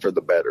 changing it for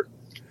the better.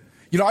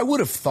 I would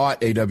have thought,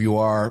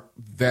 AWR,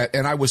 that,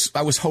 and I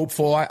was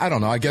hopeful. I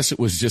don't know. I guess it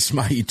was just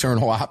my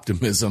eternal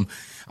optimism.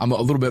 I'm a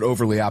little bit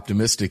overly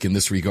optimistic in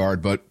this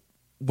regard, but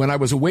when I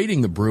was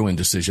awaiting the Bruin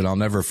decision, I'll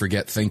never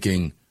forget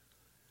thinking,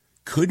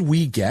 could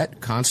we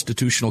get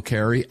constitutional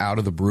carry out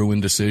of the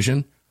Bruin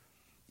decision?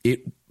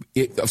 It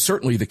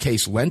certainly the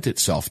case lent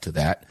itself to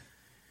that,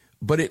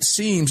 but it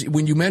seems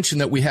when you mention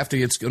that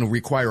it's going to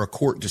require a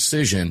court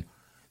decision,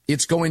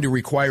 it's going to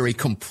require a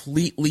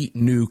completely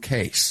new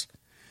case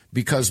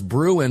because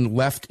Bruin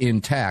left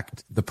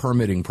intact the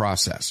permitting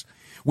process,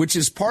 which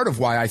is part of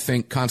why I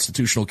think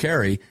constitutional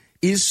carry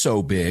is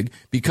so big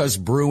because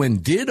Bruin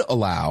did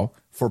allow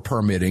for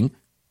permitting,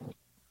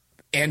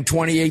 and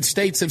 28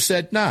 states have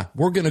said, nah,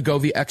 we're going to go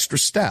the extra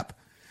step.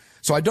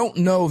 So I don't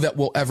know that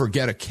we'll ever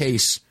get a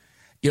case.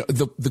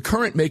 The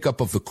current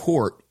makeup of the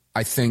court,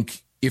 I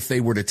think, if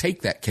they were to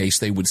take that case,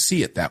 they would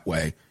see it that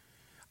way.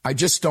 I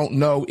just don't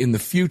know in the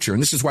future,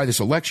 and this is why this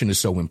election is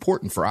so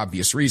important for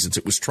obvious reasons.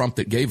 It was Trump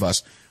that gave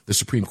us the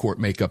Supreme Court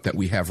makeup that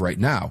we have right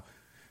now.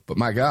 But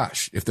my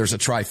gosh, if there's a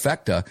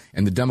trifecta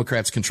and the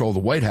Democrats control the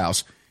White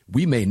House,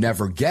 we may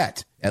never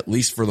get, at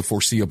least for the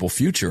foreseeable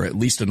future, at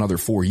least another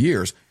 4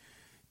 years,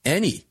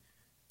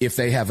 if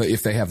they have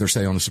their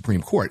say on the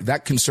Supreme Court.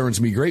 That concerns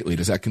me greatly.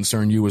 Does that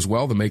concern you as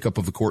well, the makeup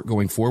of the court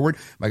going forward?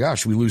 My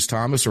gosh, we lose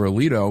Thomas or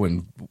Alito,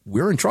 and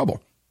we're in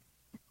trouble.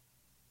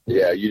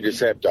 Yeah, you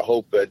just have to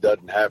hope that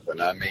doesn't happen.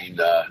 I mean,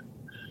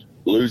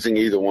 losing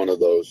either one of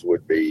those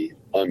would be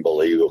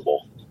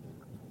unbelievable.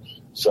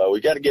 So we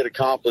got to get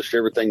accomplished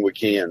everything we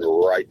can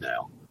right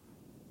now.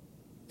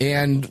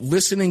 And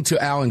listening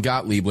to Alan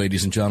Gottlieb,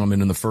 ladies and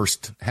gentlemen, in the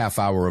first half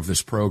hour of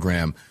this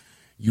program,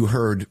 you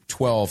heard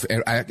 12,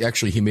 and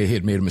actually he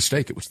had made a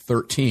mistake. It was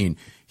 13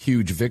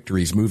 huge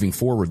victories moving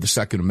forward. The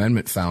Second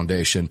Amendment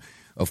Foundation,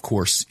 of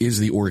course, is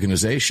the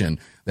organization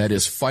that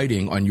is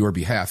fighting on your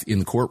behalf in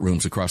the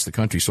courtrooms across the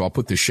country. So I'll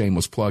put this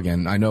shameless plug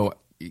in. I know,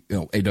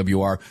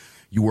 AWR,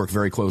 you work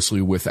very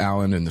closely with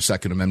Alan and the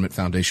Second Amendment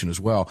Foundation as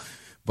well,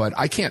 but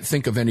I can't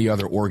think of any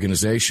other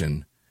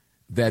organization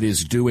that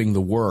is doing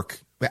the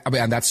work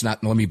And that's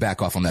not, let me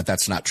back off on that.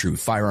 That's not true.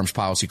 Firearms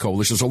Policy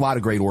Coalition, there's a lot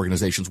of great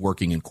organizations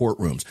working in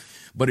courtrooms,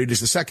 but it is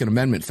the Second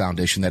Amendment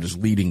Foundation that is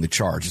leading the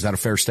charge. Is that a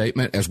fair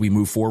statement as we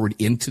move forward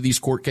into these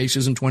court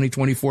cases in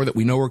 2024 that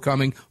we know are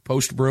coming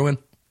post-Bruen?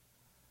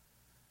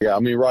 Yeah, I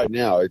mean, right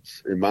now,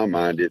 it's, in my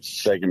mind,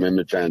 it's Second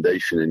Amendment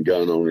Foundation and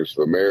Gun Owners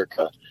of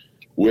America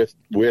with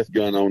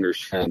Gun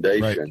Owners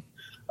Foundation.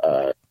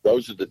 Right.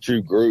 Those are the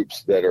two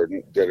groups that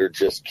are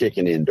just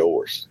kicking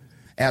indoors.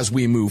 As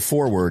we move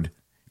forward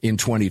in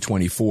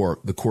 2024,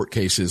 the court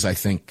cases, I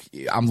think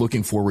I'm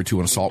looking forward to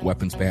an assault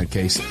weapons ban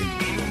case,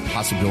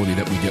 possibility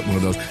that we get one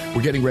of those.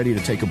 We're getting ready to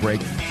take a break.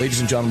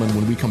 Ladies and gentlemen,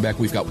 when we come back,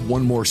 we've got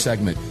one more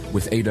segment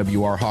with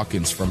AWR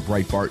Hawkins from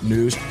Breitbart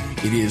News.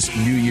 It is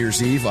New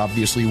Year's Eve.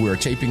 Obviously, we're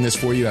taping this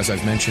for you, as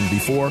I've mentioned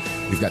before.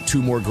 We've got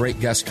two more great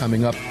guests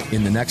coming up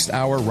in the next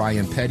hour,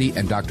 Ryan Petty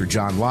and Dr.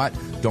 John Lott.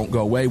 Don't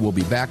go away. We'll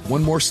be back.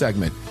 One more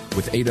segment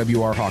with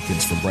AWR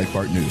Hawkins from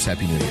Breitbart News.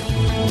 Happy New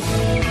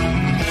Year.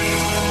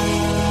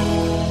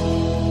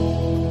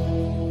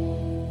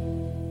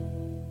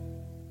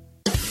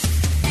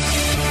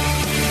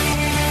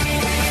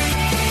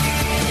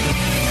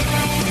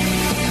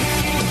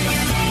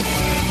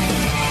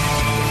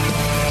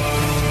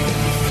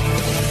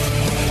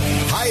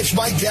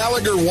 Mike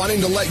Gallagher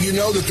wanting to let you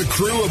know that the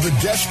crew of the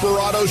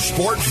Desperado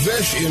Sport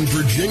Fish in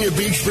Virginia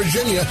Beach,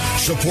 Virginia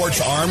supports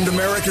Armed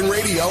American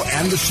Radio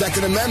and the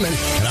Second Amendment,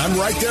 and I'm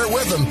right there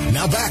with them.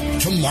 Now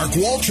back to Mark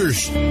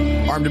Walters.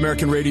 Armed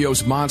American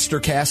Radio's Monster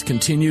Cast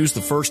continues.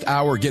 The first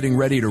hour getting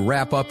ready to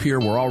wrap up here.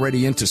 We're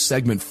already into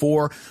segment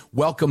 4.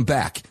 Welcome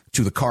back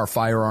to the Carr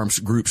Firearms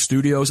Group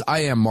studios.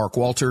 I am Mark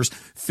Walters,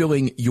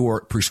 filling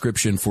your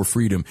prescription for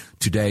freedom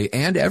today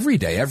and every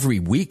day,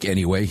 every week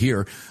anyway,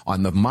 here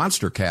on the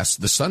Monster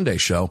Cast, the Sunday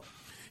show,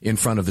 in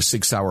front of the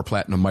Sig Sauer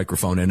Platinum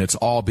microphone. And it's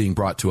all being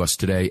brought to us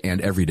today and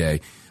every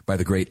day by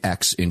the great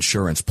X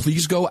Insurance.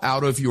 Please go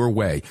out of your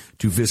way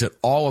to visit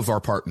all of our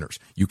partners.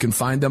 You can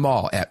find them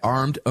all at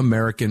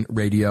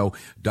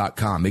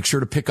armedamericanradio.com. Make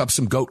sure to pick up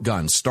some goat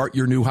guns. Start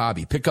your new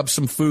hobby. Pick up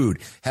some food.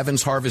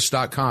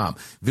 heavensharvest.com.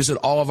 Visit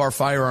all of our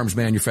firearms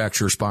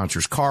manufacturer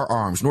sponsors, Carr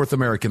Arms, North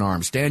American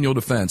Arms, Daniel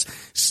Defense,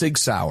 Sig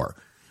Sauer.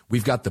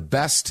 We've got the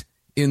best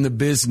in the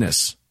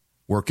business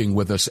working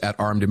with us at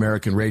Armed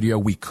American Radio.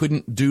 We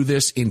couldn't do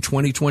this in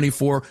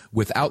 2024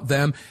 without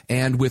them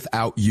and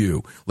without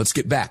you. Let's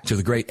get back to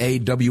the great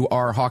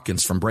AWR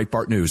Hawkins from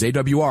Breitbart News.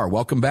 AWR,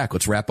 welcome back.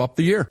 Let's wrap up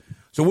the year.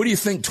 So what do you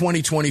think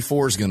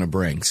 2024 is going to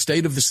bring?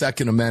 State of the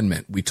Second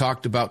Amendment. We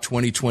talked about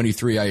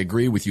 2023. I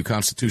agree with you.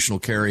 Constitutional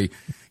carry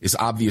is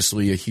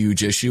obviously a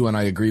huge issue, and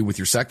I agree with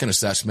your second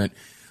assessment,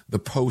 the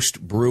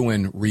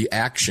post-Bruen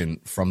reaction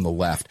from the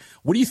left.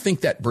 What do you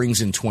think that brings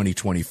in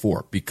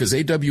 2024? Because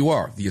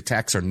AWR, the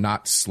attacks are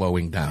not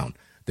slowing down.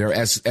 They're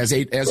as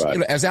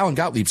Alan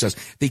Gottlieb says,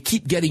 they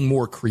keep getting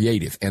more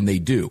creative, and they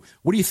do.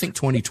 What do you think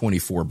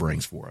 2024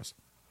 brings for us?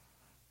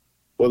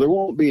 Well, there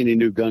won't be any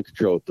new gun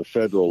control at the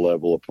federal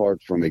level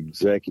apart from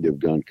executive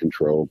gun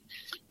control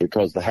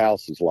because the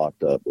House is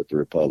locked up with the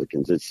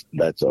Republicans.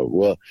 That's over.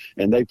 Well,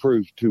 and they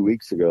proved 2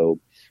 weeks ago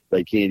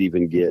they can't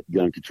even get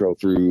gun control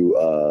through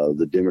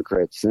the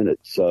Democrat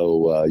Senate.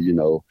 So,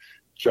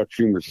 Chuck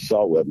Schumer's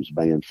assault weapons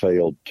ban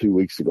failed 2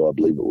 weeks ago, I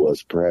believe it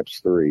was,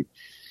 perhaps 3.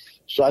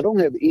 So I don't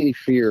have any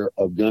fear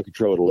of gun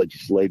control at a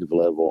legislative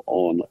level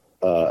on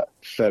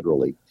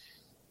federally.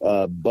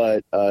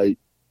 But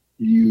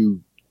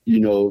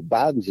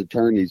Biden's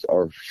attorneys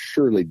are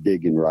surely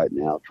digging right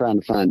now, trying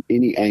to find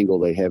any angle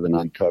they haven't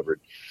uncovered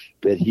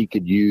that he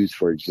could use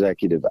for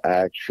executive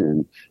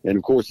action. And,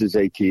 of course, his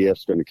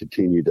ATF's going to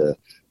continue to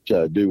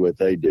do what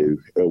they do,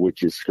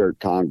 which is skirt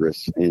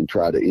Congress and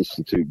try to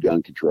institute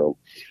gun control.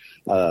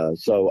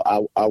 So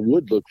I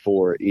would look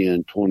for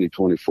in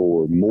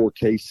 2024 more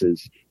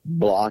cases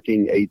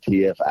blocking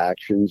ATF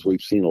actions.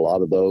 We've seen a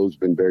lot of those,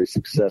 been very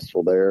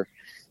successful there.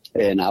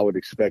 And I would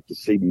expect to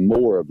see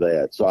more of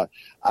that. So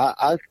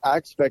I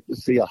expect to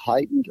see a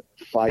heightened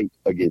fight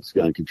against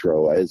gun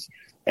control as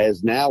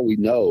now we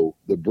know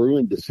the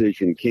Bruen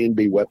decision can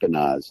be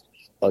weaponized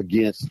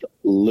against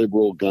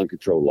liberal gun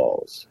control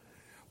laws.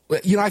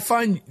 I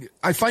find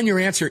your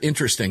answer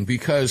interesting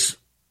because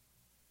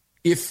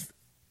if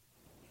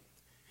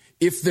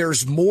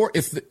there's more,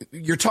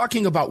 you're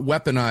talking about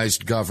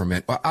weaponized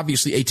government,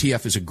 obviously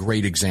ATF is a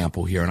great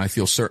example here, and I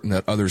feel certain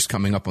that others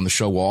coming up on the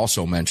show will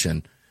also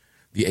mention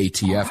the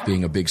ATF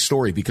being a big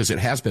story because it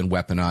has been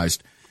weaponized,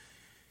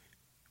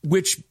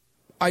 which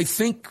I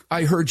think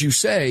I heard you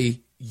say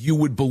you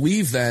would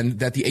believe then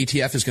that the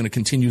ATF is going to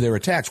continue their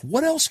attacks.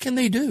 What else can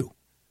they do?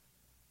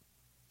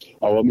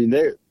 Oh, I mean,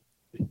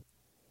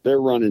 they're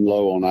running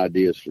low on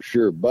ideas for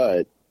sure,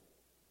 but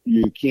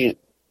you can't.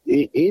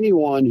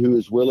 Anyone who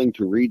is willing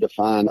to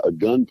redefine a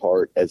gun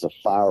part as a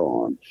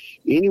firearm,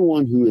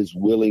 anyone who is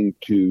willing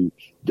to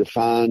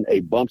define a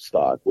bump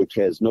stock, which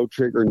has no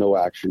trigger, no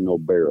action, no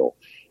barrel,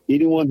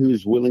 anyone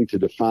who's willing to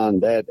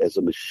define that as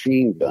a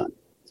machine gun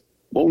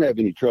won't have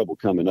any trouble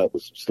coming up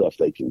with some stuff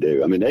they can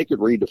do. I mean, they could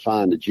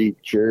redefine the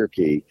Jeep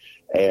Cherokee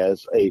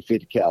as a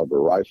 50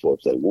 caliber rifle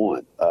if they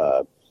want.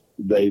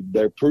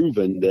 they're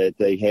proven that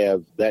they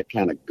have that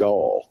kind of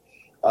gall.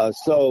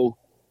 So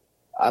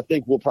I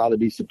think we'll probably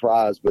be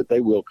surprised, but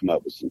they will come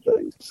up with some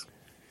things.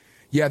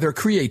 Yeah, their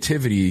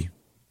creativity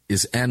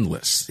is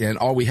endless. And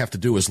all we have to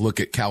do is look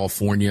at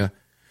California,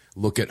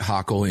 look at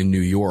Hawkins in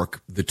New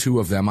York. The two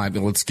of them,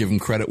 let's give them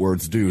credit where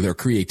it's due. Their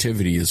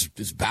creativity is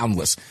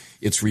boundless.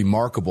 It's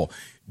remarkable.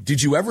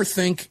 Did you ever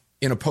think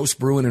in a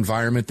post-Bruin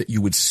environment that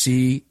you would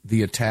see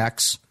the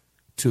attacks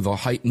to the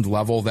heightened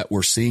level that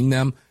we're seeing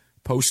them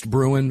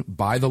post-Bruin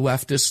by the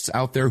leftists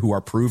out there who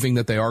are proving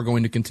that they are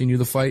going to continue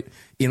the fight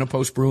in a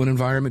post-Bruin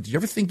environment? Did you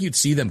ever think you'd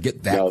see them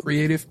get that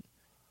creative?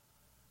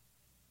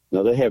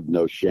 No, they have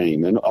no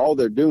shame. And all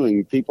they're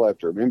doing, people have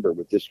to remember,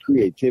 with this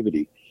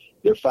creativity,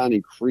 they're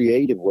finding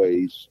creative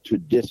ways to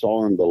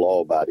disarm the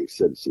law-abiding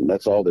citizen.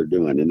 That's all they're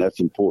doing, and that's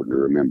important to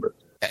remember.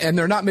 And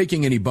they're not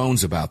making any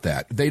bones about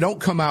that. They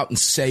don't come out and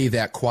say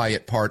that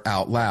quiet part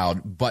out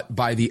loud, but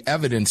by the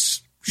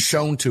evidence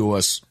shown to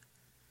us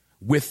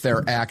with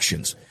their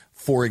actions.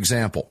 For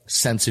example,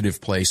 sensitive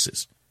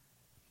places.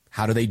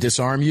 How do they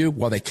disarm you?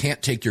 Well, they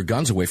can't take your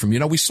guns away from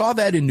you. We saw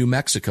that in New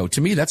Mexico.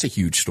 To me, that's a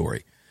huge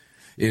story.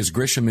 Is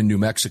Grisham in New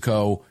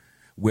Mexico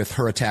with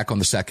her attack on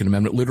the Second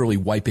Amendment, literally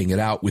wiping it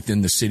out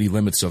within the city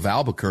limits of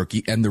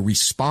Albuquerque, and the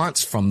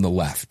response from the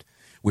left,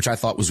 which I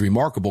thought was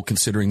remarkable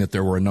considering that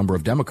there were a number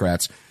of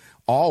Democrats.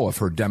 All of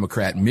her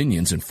Democrat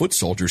minions and foot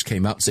soldiers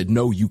came out and said,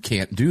 no, you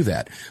can't do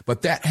that.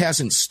 But that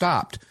hasn't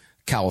stopped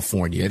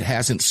California. It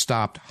hasn't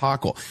stopped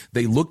Hawkins.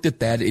 They looked at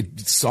that.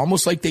 It's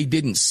almost like they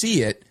didn't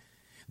see it.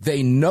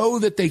 They know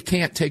that they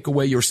can't take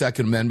away your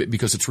Second Amendment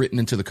because it's written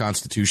into the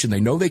Constitution. They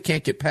know they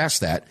can't get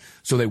past that.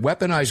 So they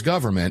weaponize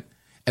government,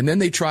 and then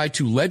they try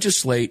to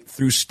legislate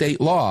through state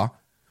law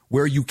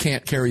where you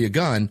can't carry a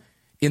gun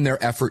in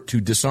their effort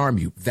to disarm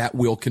you. That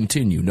will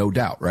continue, no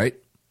doubt, right?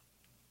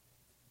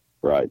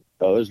 Right.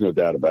 Oh, there's no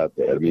doubt about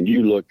that. I mean,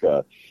 you look,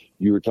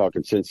 you were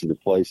talking sensitive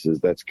places.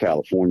 That's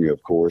California,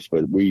 of course,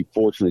 but we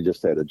fortunately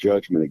just had a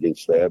judgment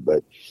against that.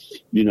 But,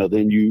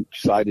 then you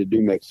cited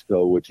New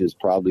Mexico, which is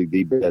probably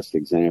the best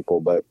example.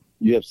 But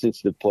you have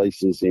sensitive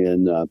places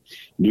in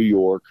New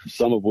York,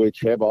 some of which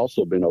have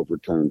also been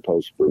overturned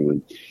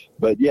post-Bruin.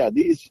 But, yeah,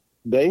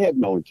 they have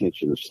no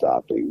intention of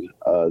stopping.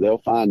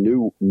 They'll find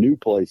new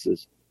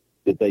places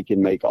that they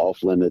can make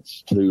off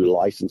limits to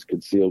licensed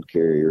concealed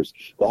carriers.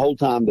 The whole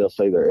time they'll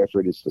say their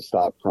effort is to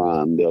stop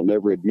crime. They'll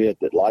never admit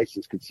that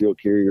licensed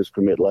concealed carriers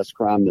commit less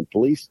crime than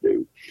police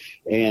do.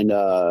 And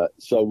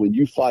so when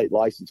you fight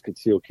licensed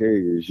concealed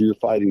carriers, you're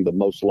fighting the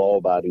most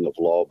law-abiding of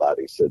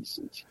law-abiding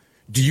citizens.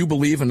 Do you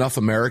believe enough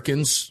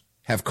Americans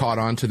have caught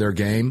on to their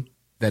game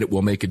that it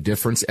will make a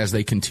difference as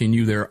they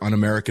continue their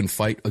un-American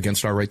fight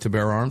against our right to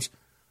bear arms?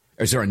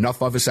 Is there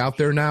enough of us out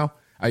there now?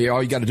 All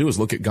you got to do is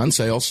look at gun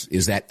sales.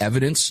 Is that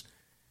evidence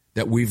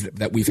that we've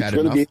had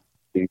enough?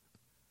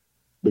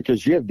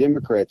 Because you have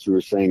Democrats who are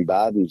saying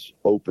Biden's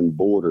open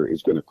border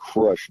is going to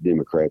crush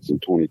Democrats in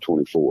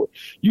 2024.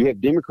 You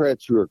have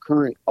Democrats who are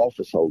current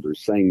office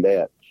holders saying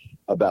that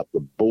about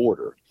the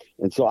border.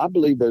 And so I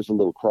believe there's a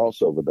little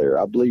crossover there.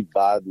 I believe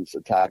Biden's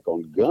attack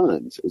on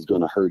guns is going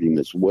to hurt him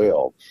as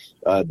well.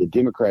 The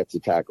Democrats'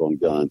 attack on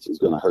guns is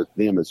going to hurt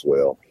them as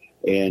well.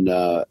 And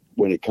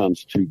when it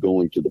comes to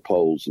going to the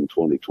polls in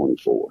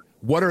 2024.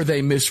 What are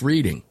they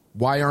misreading?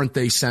 Why aren't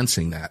they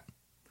sensing that?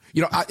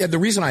 The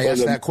reason I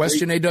asked that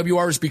question,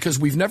 AWR, is because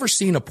we've never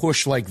seen a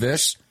push like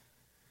this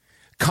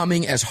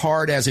coming as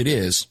hard as it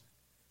is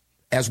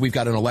as we've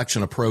got an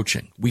election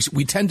approaching.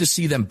 We tend to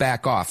see them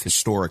back off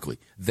historically.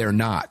 They're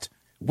not.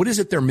 What is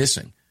it they're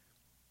missing?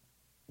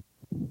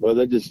 Well,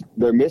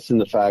 they're missing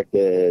the fact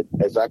that,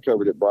 as I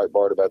covered at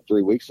Breitbart about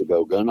 3 weeks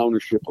ago, gun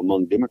ownership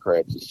among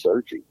Democrats is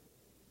surging.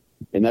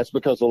 And that's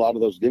because a lot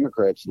of those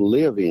Democrats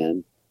live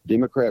in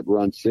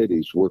Democrat-run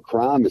cities where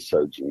crime is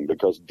surging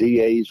because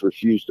DAs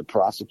refuse to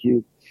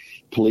prosecute.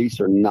 Police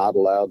are not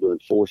allowed to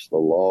enforce the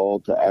law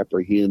to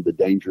apprehend the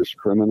dangerous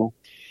criminal.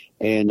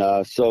 And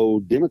so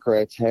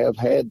Democrats have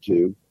had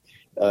to,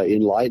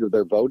 in light of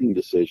their voting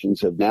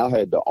decisions, have now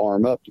had to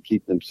arm up to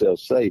keep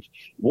themselves safe.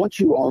 Once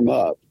you arm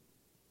up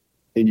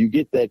and you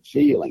get that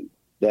feeling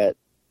that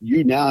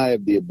you now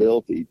have the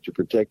ability to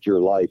protect your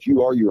life,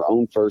 you are your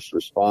own first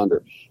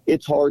responder,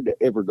 it's hard to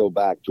ever go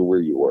back to where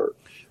you were.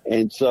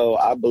 And so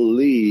I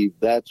believe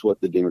that's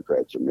what the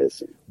Democrats are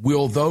missing.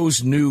 Will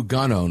those new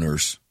gun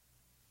owners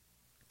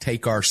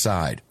take our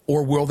side?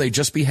 Or will they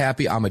just be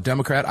happy, I'm a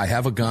Democrat, I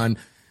have a gun,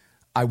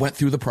 I went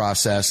through the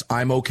process,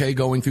 I'm okay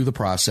going through the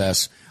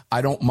process,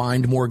 I don't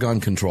mind more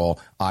gun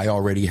control, I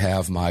already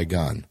have my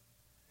gun?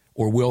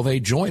 Or will they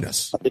join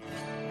us?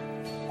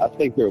 I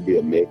think there will be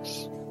a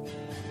mix.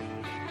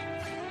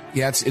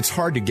 Yeah, it's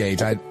hard to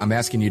gauge. I'm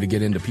asking you to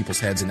get into people's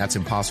heads, and that's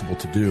impossible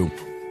to do.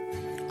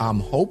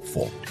 I'm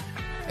hopeful.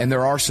 And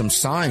there are some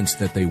signs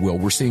that they will.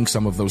 We're seeing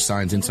some of those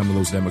signs in some of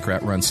those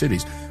Democrat-run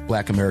cities.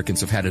 Black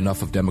Americans have had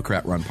enough of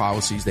Democrat-run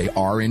policies. They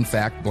are, in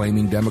fact,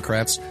 blaming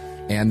Democrats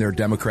and their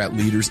Democrat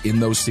leaders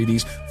in those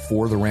cities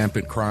for the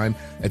rampant crime,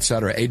 et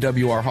cetera.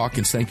 AWR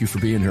Hawkins, thank you for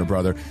being here,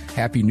 brother.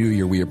 Happy New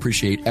Year. We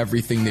appreciate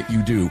everything that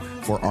you do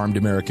for Armed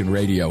American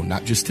Radio,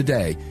 not just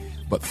today,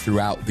 but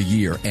throughout the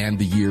year and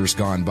the years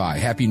gone by.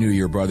 Happy New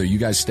Year, brother. You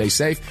guys stay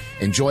safe.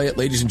 Enjoy it.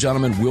 Ladies and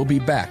gentlemen, we'll be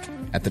back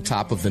at the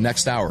top of the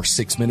next hour,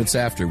 6 minutes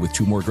after, with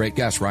two more great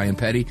guests, Ryan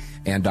Petty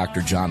and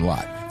Dr. John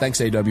Lott. Thanks,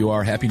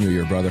 AWR. Happy New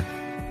Year, brother.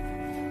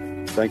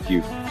 Thank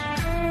you.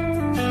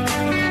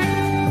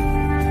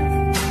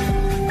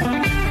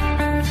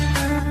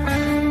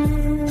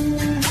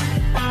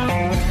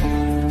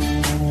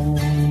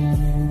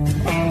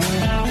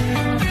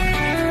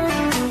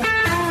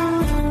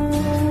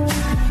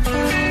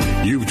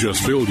 You've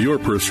just filled your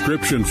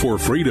prescription for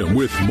freedom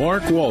with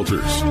Mark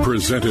Walters,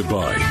 presented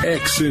by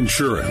X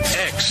Insurance.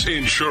 X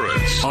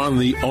Insurance on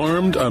the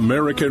Armed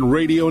American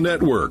Radio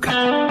Network.